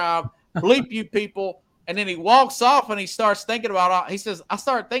this job. Bleep you people." And then he walks off and he starts thinking about he says, "I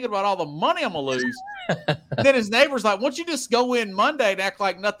started thinking about all the money I'm gonna lose." And then his neighbor's like, "Why don't you just go in Monday and act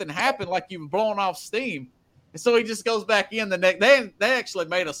like nothing happened, like you were blowing off steam?" And so he just goes back in the next. They actually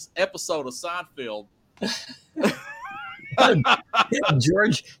made an episode of Seinfeld.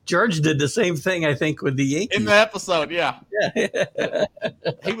 George did the same thing, I think, with the Yankees in the episode. Yeah.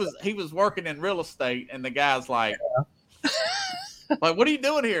 He was working in real estate, and the guy's like, "Like, what are you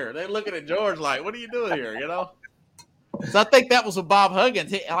doing here?" They're looking at George like, "What are you doing here?" You know. So I think that was with Bob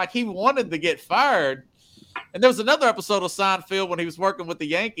Huggins. He wanted to get fired. And there was another episode of Seinfeld when he was working with the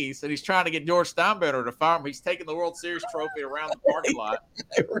Yankees, and he's trying to get George Steinbrenner to fire him. He's taking the World Series trophy around the parking lot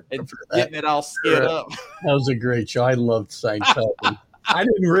and getting it all skid up. That was a great show. I loved Seinfeld. I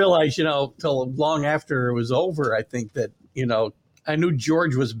didn't realize, till long after it was over, I think that, I knew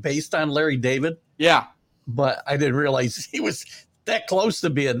George was based on Larry David. Yeah. But I didn't realize he was that close to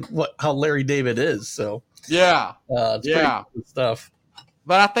being how Larry David is. So, yeah. It's pretty cool stuff.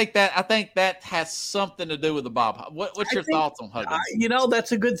 But I think that has something to do with the Bob. What's your thoughts on Huggins?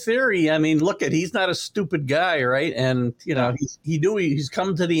 That's a good theory. I mean, he's not a stupid guy, right? And he knew he's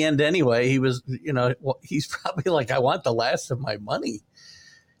come to the end anyway. He was, he's probably like, I want the last of my money.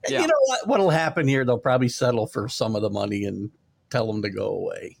 And you know what'll happen here? They'll probably settle for some of the money and tell him to go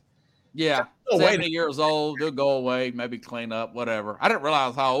away. Yeah, 70 years old, he'll go away, maybe clean up, whatever. I didn't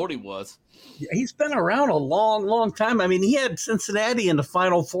realize how old he was. He's been around a long, long time. I mean, he had Cincinnati in the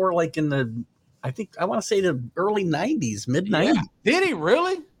Final Four, like in the, I want to say the early 90s, mid 90s. Yeah. Did he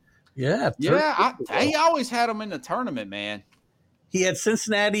really? Yeah. Yeah, he always had them in the tournament, man. He had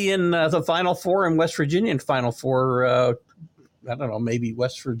Cincinnati in the Final Four and West Virginia in Final Four. I don't know, maybe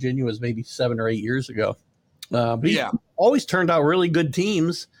West Virginia was maybe 7 or 8 years ago. But he always turned out really good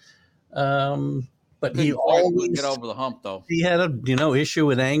teams. But he always get over the hump, though. He had a issue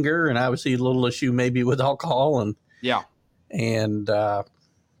with anger, and obviously a little issue maybe with alcohol, and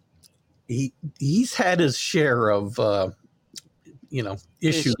he's had his share of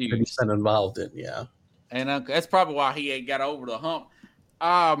issues that he's been involved in. Yeah, and that's probably why he ain't got over the hump.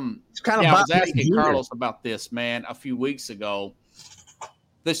 It's kind of I was asking Carlos about this, man, a few weeks ago.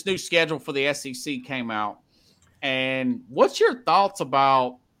 This new schedule for the SEC came out, and what's your thoughts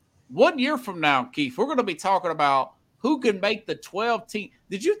about? 1 year from now, Keith, we're going to be talking about who can make the 12-team.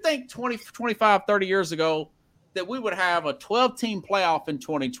 Did you think 20, 25, 30 years ago that we would have a 12-team playoff in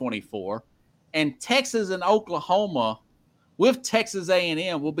 2024 and Texas and Oklahoma with Texas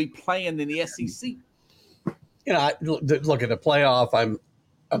A&M will be playing in the SEC? Look at the playoff.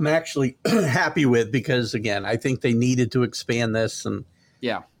 I'm actually happy with because, again, I think they needed to expand this. And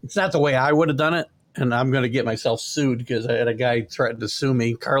it's not the way I would have done it. And I'm going to get myself sued because I had a guy threaten to sue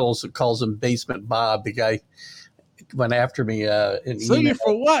me. Carlos calls him Basement Bob. The guy went after me. Sue you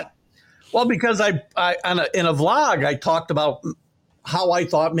for what? Well, because in a vlog, I talked about how I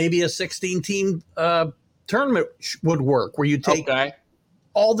thought maybe a 16-team tournament would work, where you take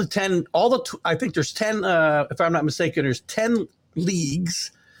all the 10, I think there's 10, if I'm not mistaken, there's 10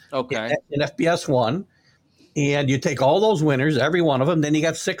 leagues in FBS 1. And you take all those winners, every one of them, then you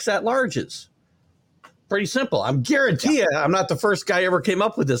got 6 at-larges. Pretty simple. I'm guarantee you, I'm not the first guy ever came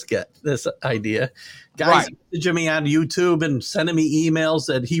up with this idea. Guys messaging me on YouTube and sending me emails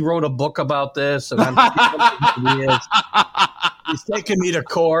that he wrote a book about this, and he's taking me to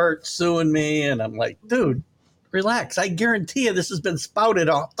court, suing me, and I'm like, dude, relax. I guarantee you, this has been spouted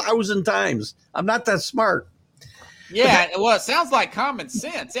 1,000 times. I'm not that smart. Yeah, well, it sounds like common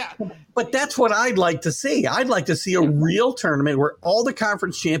sense. Yeah, but that's what I'd like to see. I'd like to see a real tournament where all the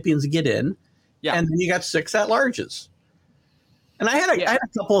conference champions get in. Yeah. And then you got 6 at-larges. And I had a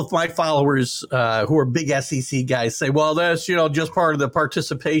couple of my followers who are big SEC guys say, well, that's, just part of the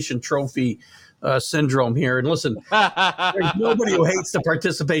participation trophy syndrome here. And listen, there's nobody who hates the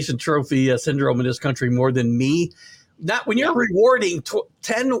participation trophy syndrome in this country more than me. Not when you're rewarding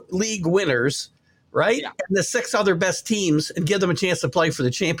 10 league winners, right? Yeah. And the 6 other best teams and give them a chance to play for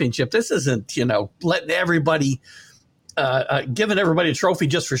the championship. This isn't, letting everybody, giving everybody a trophy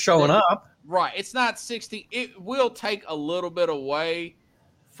just for showing up. Right. It's not 60. It will take a little bit away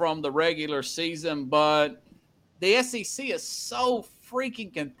from the regular season, but the SEC is so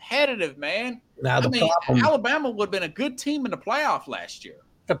freaking competitive, man. Now the problem, Alabama would have been a good team in the playoff last year.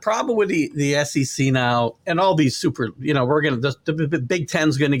 the problem with the SEC now and all these super, we're going to, the Big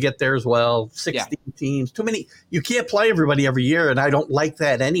Ten's going to get there as well. 16 teams, too many. You can't play everybody every year. And I don't like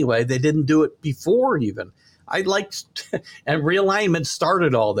that anyway. They didn't do it before even. I liked, and realignment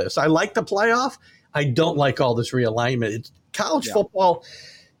started all this. I like the playoff. I don't like all this realignment. It's college football,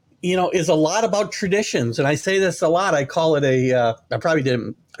 is a lot about traditions. And I say this a lot. I call it I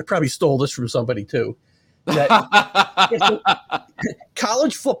probably stole this from somebody too. That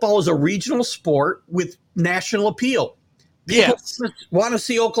college football is a regional sport with national appeal. People want to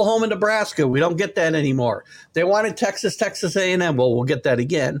see Oklahoma, Nebraska. We don't get that anymore. They wanted Texas A&M. Well, we'll get that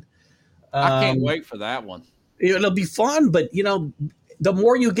again. I can't wait for that one. It'll be fun, but the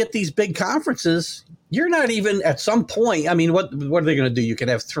more you get these big conferences, you're not even at some point. I mean, what are they going to do? You can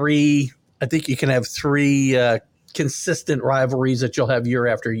have three. I think you can have three consistent rivalries that you'll have year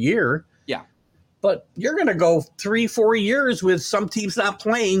after year. Yeah. But you're going to go 3-4 years with some teams not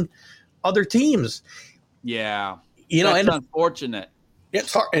playing other teams. Yeah. That's unfortunate.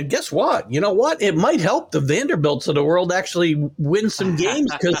 It's hard. And guess what? You know what? It might help the Vanderbilts of the world actually win some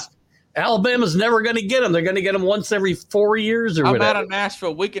games because Alabama's never going to get them. They're going to get them once every 4 years or whatever. I'm out of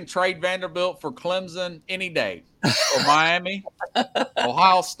Nashville. We can trade Vanderbilt for Clemson any day. Or Miami,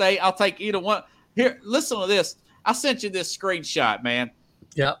 Ohio State. I'll take either one. Here, listen to this. I sent you this screenshot, man.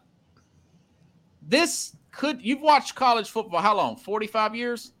 Yep. You've watched college football how long? 45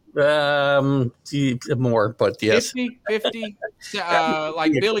 years? More, but yes. 50,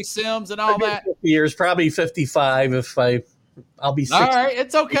 like Billy Sims and all that? 50 years, probably 55 if I'll be 60. All right,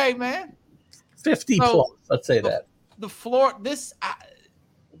 it's okay, man. 50 plus, let's say that. The floor,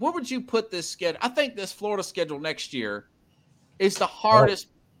 where would you put this schedule? I think this Florida schedule next year is the hardest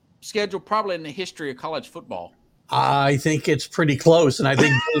schedule probably in the history of college football. I think it's pretty close, and I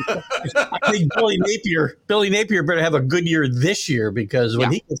think Billy Napier better have a good year this year because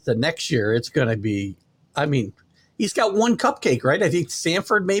when he gets to next year, it's going to be. I mean, he's got one cupcake, right? I think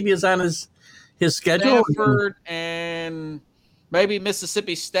Stanford maybe is on his schedule. Stanford and maybe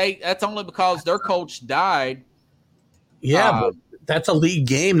Mississippi State. That's only because their coach died. Yeah, but that's a league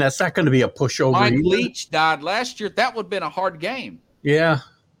game. That's not going to be a pushover. Mike Leach died last year. That would have been a hard game. Yeah,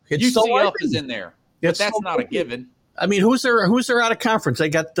 UCF is in there. But that's not a given. I mean, who's there out of conference? They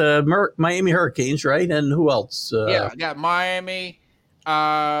got the Miami Hurricanes, right? And who else? I got Miami.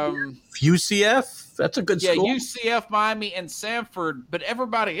 UCF, that's a good school. Yeah, UCF, Miami, and Sanford. But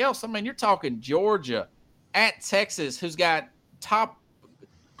everybody else, I mean, you're talking Georgia, at Texas, who's got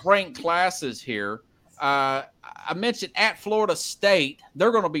top-ranked classes here. I mentioned at Florida State,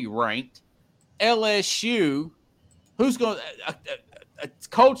 they're going to be ranked. LSU, who's going to a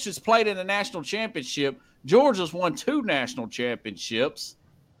coach has played in a national championship. Georgia's won 2 national championships.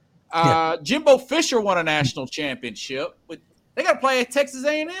 Jimbo Fisher won a national championship. But they got to play at Texas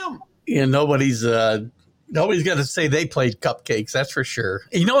A&M. Yeah, nobody's going to say they played cupcakes. That's for sure.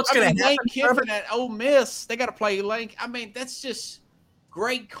 You know what's going to happen? Lane Kiffin at Ole Miss, they got to play Lane. I mean, that's just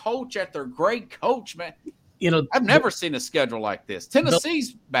great coach after great coach, man. I've never seen a schedule like this.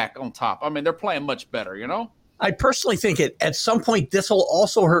 Tennessee's back on top. I mean, they're playing much better, I personally think at some point this will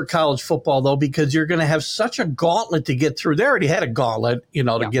also hurt college football, though, because you're going to have such a gauntlet to get through. They already had a gauntlet,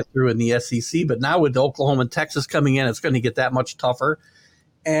 to get through in the SEC, but now with Oklahoma and Texas coming in, it's going to get that much tougher.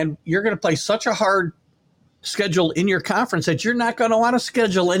 And you're going to play such a hard schedule in your conference that you're not going to want to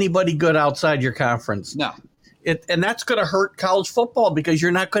schedule anybody good outside your conference. No. And that's going to hurt college football because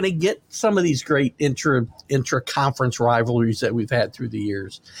you're not going to get some of these great intra-conference rivalries that we've had through the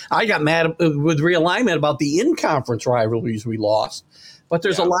years. I got mad with realignment about the in-conference rivalries we lost, but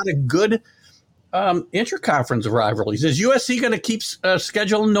there's a lot of good intra-conference rivalries. Is USC going to keep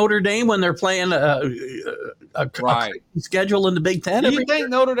scheduling Notre Dame when they're playing a schedule in the Big Ten? Do you think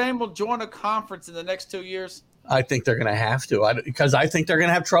Notre Dame will join a conference in the next 2 years? I think they're going to have to because I think they're going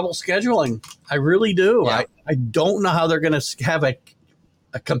to have trouble scheduling. I really do. Yeah. I don't know how they're going to have a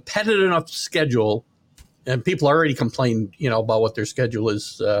competitive enough schedule, and people already complain, about what their schedule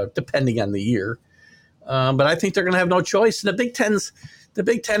is depending on the year. But I think they're going to have no choice. And the Big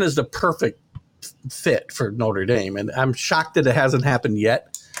Ten is the perfect fit for Notre Dame, and I'm shocked that it hasn't happened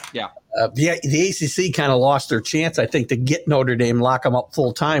yet. Yeah. The ACC kind of lost their chance, I think, to get Notre Dame, lock them up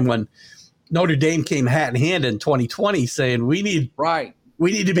full time when Notre Dame came hat in hand in 2020 saying we need to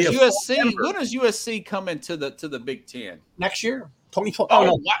be a USC. When does USC come into the Big Ten? Next year,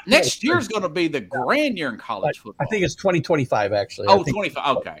 2020. Next year is going to be the grand year in college football. I think it's 2025 actually.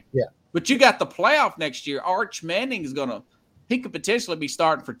 25. Okay. Yeah. But you got the playoff next year. Arch Manning is he could potentially be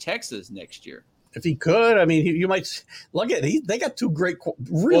starting for Texas next year. If he could, I mean, you might look at they got two great,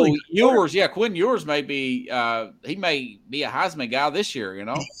 really. Well, Ewers, Quinn Ewers may be he may be a Heisman guy this year. You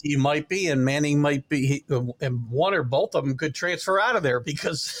know, he might be, and Manning might be, and one or both of them could transfer out of there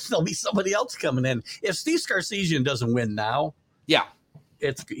because there'll be somebody else coming in. If Steve Sarkisian doesn't win now,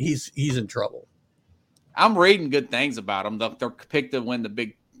 he's in trouble. I'm reading good things about him. They're picked to win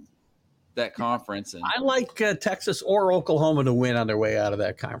that conference. And I like Texas or Oklahoma to win on their way out of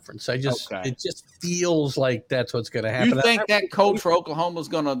that conference. It just feels like that's what's going to happen. You think that coach for Oklahoma is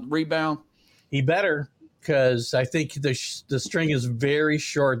going to rebound? He better, because I think the string is very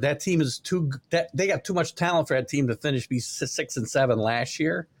short. That team is they got too much talent for that team to finish be 6-7 last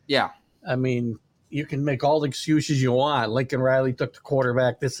year. Yeah, I mean, you can make all the excuses you want. Lincoln Riley took the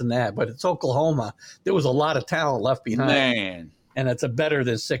quarterback, this and that, but it's Oklahoma. There was a lot of talent left behind. Man. And it's a better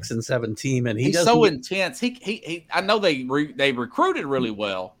than 6-7 team, and he's so intense. He I know they recruited really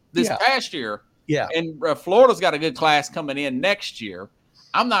well this past year. Yeah, and Florida's got a good class coming in next year.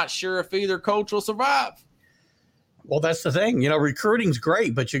 I'm not sure if either coach will survive. Well, that's the thing. Recruiting's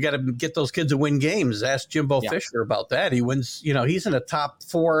great, but you got to get those kids to win games. Ask Jimbo Fisher about that. He wins. He's in the top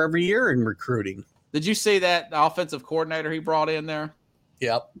 4 every year in recruiting. Did you see that offensive coordinator he brought in there?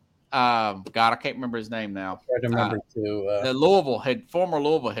 Yep. God, I can't remember his name now. I remember too. The former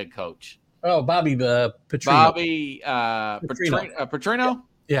Louisville head coach. Oh, Bobby Petrino. Bobby Petrino?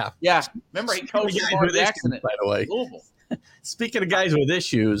 Yeah. Yeah. Remember he coached Lamar Jackson by the way. Louisville. Speaking of guys with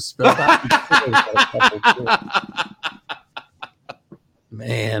issues,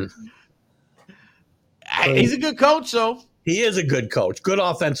 man. He's a good coach, though. He is a good coach, good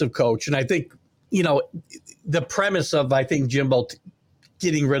offensive coach. And I think, the premise of, Jimbo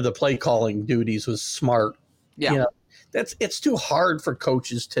getting rid of the play calling duties was smart. Yeah. It's too hard for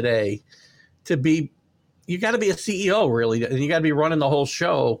coaches today to be, you got to be a CEO really, and you got to be running the whole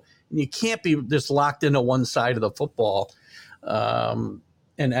show, and you can't be just locked into one side of the football. And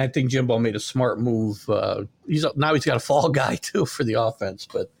I think Jimbo made a smart move. He's got a fall guy too for the offense,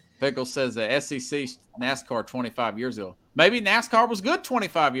 but Pickles says the SEC NASCAR 25 years ago. Maybe NASCAR was good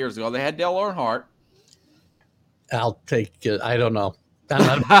 25 years ago. They had Dale Earnhardt. I'll take it. I don't know. They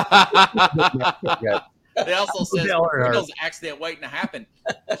also said Pickles accident waiting to happen.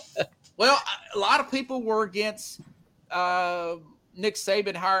 Well, a lot of people were against Nick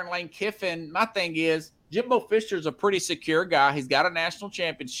Saban hiring Lane Kiffin. My thing is, Jimbo Fisher's a pretty secure guy. He's got a national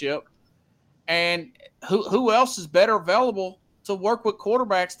championship. And who else is better available to work with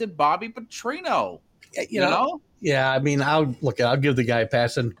quarterbacks than Bobby Petrino? You know? Yeah, I mean, I'll give the guy a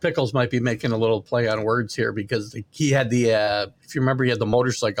pass. And Pickles might be making a little play on words here because he had if you remember, he had the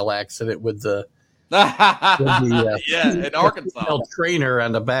motorcycle accident with the in Arkansas trainer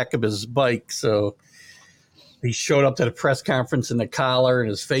on the back of his bike. So he showed up to the press conference in the collar and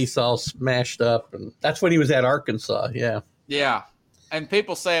his face all smashed up, and that's when he was at Arkansas. Yeah. And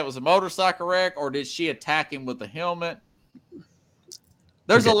people say it was a motorcycle wreck, or did she attack him with the helmet?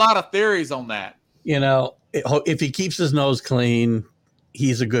 There's a lot of theories on that. If he keeps his nose clean,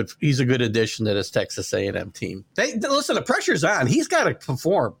 he's a good addition to this Texas A&M team. Listen, the pressure's on. He's got to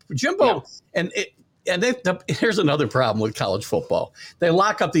perform. Jimbo, here's another problem with college football. They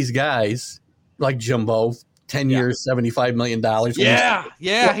lock up these guys like Jimbo, 10 years, $75 million.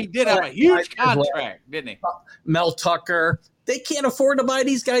 He did have a huge contract, didn't he? Mel Tucker. They can't afford to buy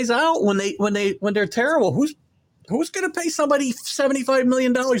these guys out when they're terrible. Who's going to pay somebody $75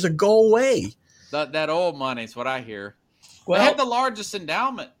 million to go away? That old money is what I hear. Well, they had the largest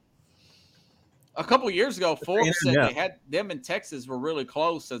endowment. A couple of years ago, Forbes said they had them in Texas were really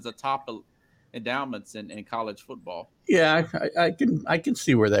close as the top endowments in college football. Yeah, I can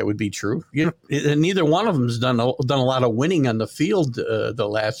see where that would be true. And neither one of them's done a lot of winning on the field the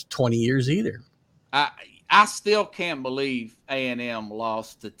last 20 years either. I still can't believe A&M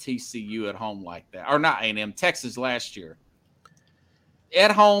lost to TCU at home like that. Or not A&M, Texas last year.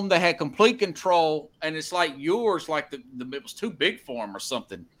 At home, they had complete control, and it's like yours, like it was too big for him or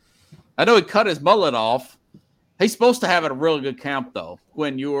something. I know he cut his mullet off. He's supposed to have a really good camp, though.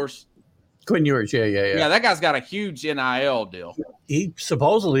 Quinn Ewers, yeah. Yeah, that guy's got a huge NIL deal. He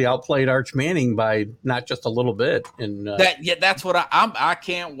supposedly outplayed Arch Manning by not just a little bit. And that's what I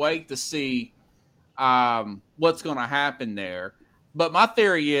can't wait to see what's going to happen there. But my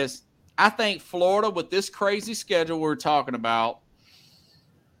theory is, I think Florida, with this crazy schedule we're talking about,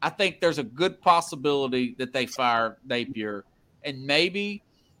 I think there's a good possibility that they fire Napier, and maybe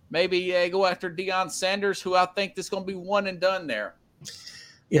they go after Deion Sanders, who I think is going to be one and done there.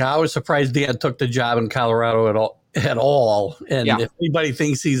 Yeah, I was surprised Deion took the job in Colorado at all. And if anybody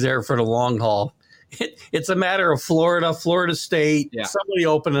thinks he's there for the long haul, it's a matter of Florida State, Yeah. somebody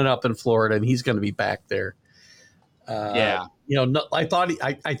opening up in Florida, and he's going to be back there. Yeah.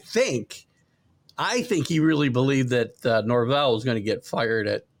 I think he really believed that Norvell was going to get fired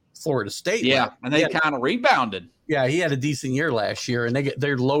at Florida State. Yeah, and they kind of rebounded. Yeah, he had a decent year last year, and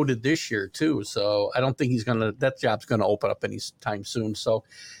they're loaded this year too. So I don't think that job's going to open up anytime soon. So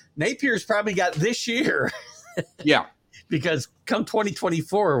Napier's probably got this year. Yeah, because come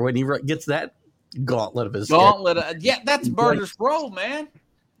 2024, when he gets that gauntlet of his that's Murder's Row, man.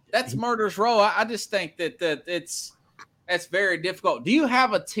 That's Murder's Row. I just think that that's very difficult. Do you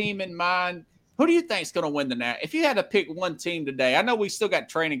have a team in mind? Who do you think is going to win the Nat? If you had to pick one team today, I know we still got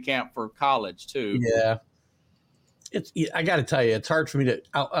training camp for college too. Yeah. I got to tell you, it's hard for me to.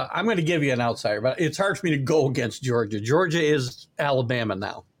 I'm going to give you an outsider, but it's hard for me to go against Georgia. Georgia is Alabama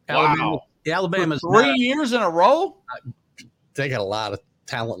now. Wow. Alabama's 3 years in a row. They got a lot of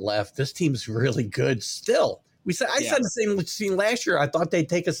talent left. This team's really good still. I said the same last year. I thought they'd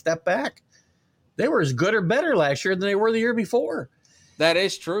take a step back. They were as good or better last year than they were the year before. That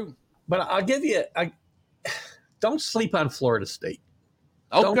is true. But I'll give you. Don't sleep on Florida State.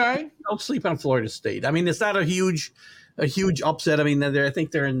 Okay. Don't sleep on Florida State. I mean, it's not a huge upset. I mean, I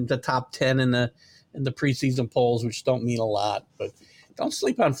think they're in the top 10 in the preseason polls, which don't mean a lot. But don't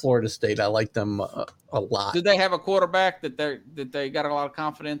sleep on Florida State. I like them a lot. Do they have a quarterback that they got a lot of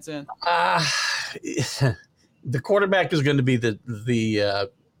confidence in? The quarterback is going to be the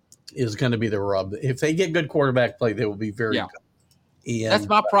rub. If they get good quarterback play, they will be very good. And that's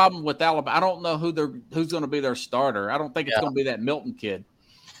my problem with Alabama. I don't know who's going to be their starter. I don't think it's going to be that Milton kid.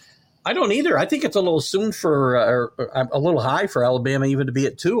 I don't either. I think it's a little soon for a little high for Alabama even to be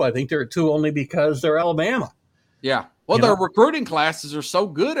at 2. I think they're at 2 only because they're Alabama. Yeah. Well, their recruiting classes are so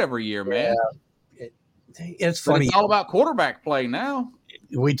good every year, man. It's funny. It's all about quarterback play now.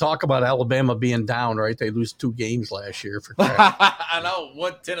 We talk about Alabama being down, right? They lose 2 games last year for I know.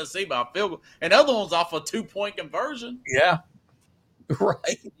 One Tennessee by a field goal. And the other one's off a 2-point conversion. Yeah.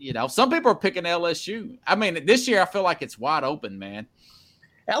 Right. Some people are picking LSU. I mean, this year I feel like it's wide open, man.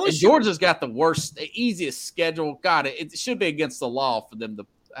 And Georgia's got the easiest schedule. God, it should be against the law for them to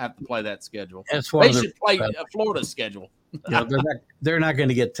have to play that schedule. They should play Florida's schedule. They're not going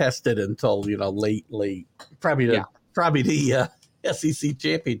to get tested until late, probably the SEC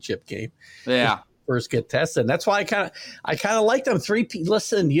championship game. Yeah, first get tested. And that's why I kind of like them 3-peat.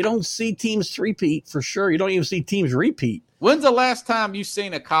 Listen, you don't see teams 3-peat for sure. You don't even see teams repeat. When's the last time you've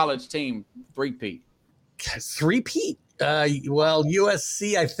seen a college team 3-peat? 3-peat? Well,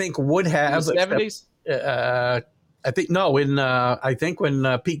 USC I think would have in the 70s. I think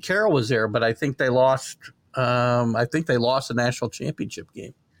when Pete Carroll was there, but I think they lost. I think they lost a national championship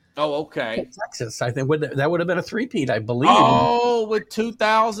game. Oh, okay. Texas, I think that would have been a 3-peat, I believe. Oh, with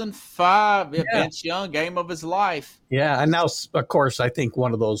 2005, Vince Young, game of his life. Yeah, and now, of course, I think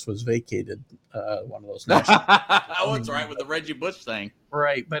one of those was vacated. One of those national. Oh, that's right, with the Reggie Bush thing.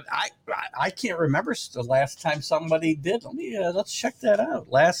 Right, but I can't remember the last time somebody did. Let's check that out.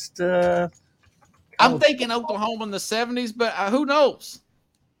 I'm thinking Oklahoma in the 70s, but who knows?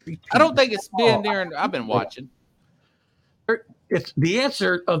 I don't think it's been there. I've been watching. It's the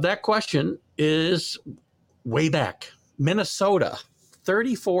answer of that question is way back. Minnesota,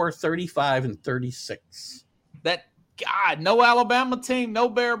 34, 35, and 36. No Alabama team, no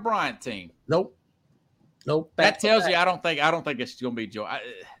Bear Bryant team. Nope. That tells you I don't think it's going to be Joe.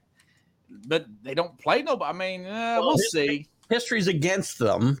 But they don't play nobody. I mean, we'll see. History's against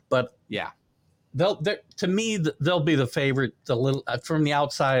them, but yeah. They'll be the favorite. From the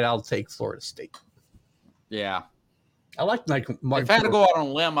outside, I'll take Florida State. Yeah. I like Mike. If I had to go out on a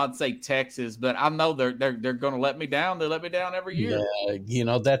limb, I'd say Texas, but I know they're going to let me down. They let me down every year.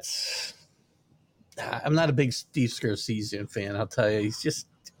 Yeah, that's. I'm not a big Steve Sarkisian fan. I'll tell you, he's just,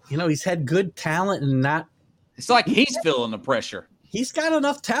 he's had good talent and not. It's like he's feeling the pressure. He's got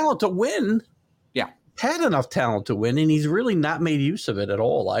enough talent to win. Yeah, had enough talent to win, and he's really not made use of it at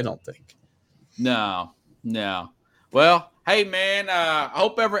all. I don't think. No. Well, hey man, I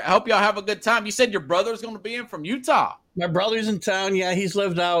hope y'all have a good time. You said your brother's going to be in from Utah. My brother's in town. Yeah, he's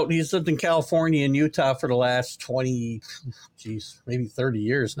lived in California and Utah for the last 20, maybe 30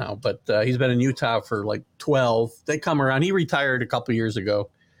 years now. But he's been in Utah for like 12. They come around. He retired a couple years ago,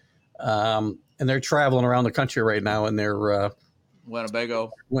 and they're traveling around the country right now. And they're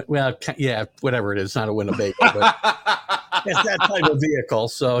Winnebago. Well, yeah, whatever it is, not a Winnebago, but it's that type of vehicle.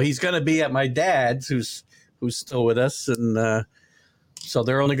 So he's going to be at my dad's, who's still with us, and so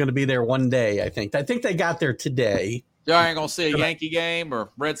they're only going to be there one day. I think they got there today. So I ain't gonna see a Yankee game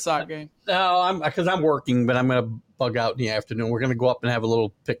or Red Sox game. No, because I'm working, but I'm gonna bug out in the afternoon. We're gonna go up and have a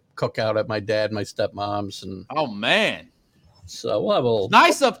little cookout at my dad, my stepmom's, and Oh man, so we'll have a little.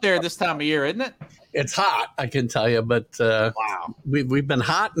 nice up there this time of year, isn't it? It's hot, I can tell you, but Wow. we've been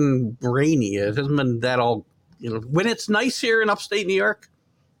hot and rainy. It hasn't been that all. When it's nice here in upstate New York,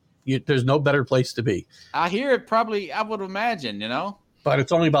 there's no better place to be. I hear it probably. I would imagine, But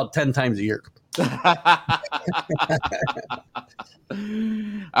it's only about 10 times a year. All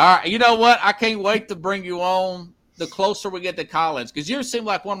right, you know what? I can't wait to bring you on the closer we get to college, because you seem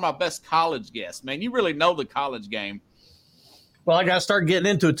like one of my best college guests, man. You really know the college game. Well, I got to start getting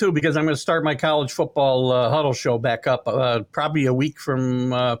into it too, because I'm going to start my college football huddle show back up probably a week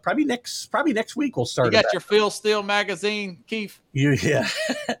from probably next week. We'll start. You got your Phil Steele magazine, Keith? Yeah,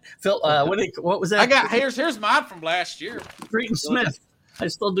 Phil. What was that? I got here's mine from last year. Street and Smith. I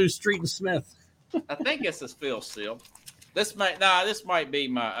still do Street and Smith. I think this is Phil Steele. This might be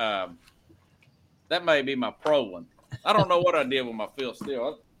my that may be my pro one. I don't know what I did with my Phil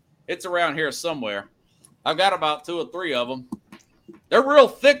Steele. It's around here somewhere. I've got about 2 or 3 of them. They're real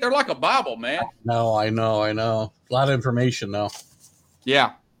thick. They're like a Bible, man. No, I know. A lot of information though.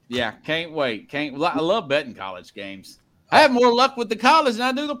 Yeah. Can't wait. I love betting college games. I have more luck with the college than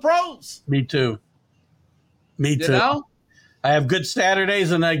I do the pros. Me too. You know? I have good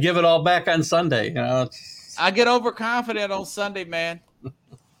Saturdays and I give it all back on Sunday. I get overconfident on Sunday, man.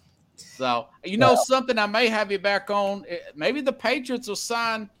 So, something, I may have you back on. Maybe the Patriots will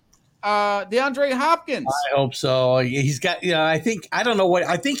sign DeAndre Hopkins. I hope so. He's got, I think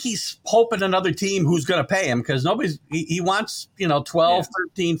he's hoping another team who's going to pay him, because he wants, 12,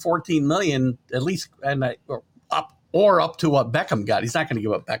 13, 14 million at least, and up to what Beckham got. He's not going to give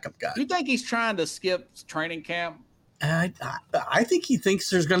what Beckham got. You think he's trying to skip training camp? I think he thinks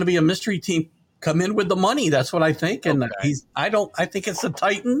there's going to be a mystery team come in with the money. That's what I think. And Okay. I think it's the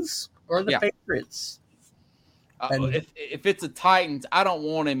Titans or the Patriots. If it's the Titans, I don't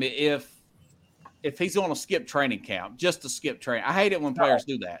want him if he's going to skip training camp, just to skip training. I hate it when players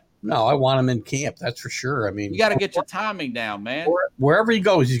do that. No, I want him in camp. That's for sure. I mean, You got to get your timing down, man. Wherever he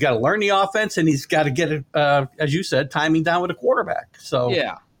goes, he's got to learn the offense, and he's got to get it, as you said, timing down with a quarterback. So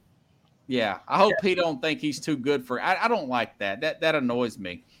Yeah. I hope he don't think he's too good for. I don't like that. That annoys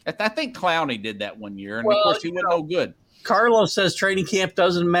me. I think Clowney did that one year, and of course he wasn't no good. Carlos says training camp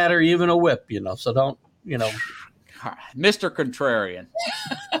doesn't matter, even a whip. So don't. Mr. Contrarian.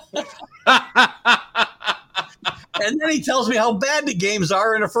 And then he tells me how bad the games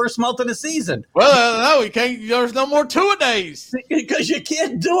are in the first month of the season. Well, no, you can't. There's no more 2-a-days. Because you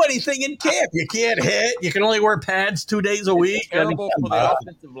can't do anything in camp. You can't hit. You can only wear pads 2 days a week. It's terrible for the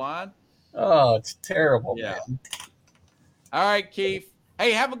offensive line. Oh, it's terrible, Yeah. man. All right, Keith.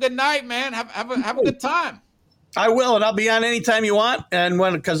 Hey, have a good night, man. Have a good time. I will, and I'll be on anytime you want. And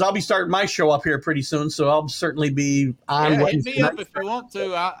because I'll be starting my show up here pretty soon, so I'll certainly be on. Hit Wednesday me up night. if you want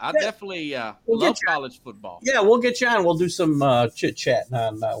to. I definitely We'll love get you. college football. Yeah, we'll get you on. We'll do some chit chat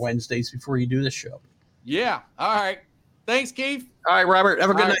on Wednesdays before you do the show. Yeah. All right. Thanks, Keith. All right, Robert. Have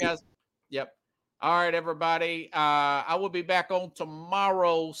a good All right, night. guys. Yep. All right, everybody. I will be back on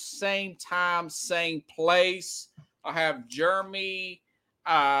tomorrow, same time, same place. I have Jeremy.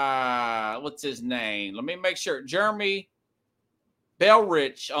 What's his name? Let me make sure. Jeremy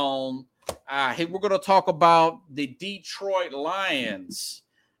Bellrich on. We're going to talk about the Detroit Lions.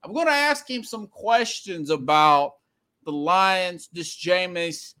 I'm going to ask him some questions about the Lions, this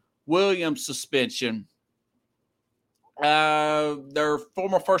Jameis Williams suspension. Their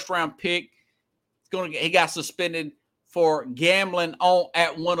former first-round pick, he got suspended for gambling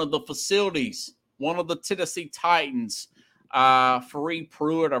at one of the facilities, one of the Tennessee Titans. Fareed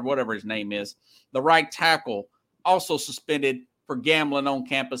Pruitt, or whatever his name is, the right tackle, also suspended for gambling on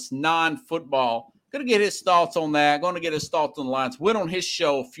campus, non-football. Going to get his thoughts on that. Going to get his thoughts on the Lions. Went on his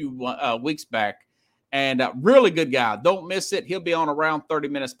show a few weeks back, and really good guy. Don't miss it. He'll be on around 30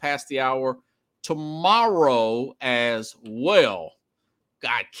 minutes past the hour tomorrow as well.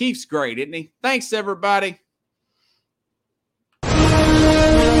 God, Keith's great, isn't he? Thanks, everybody.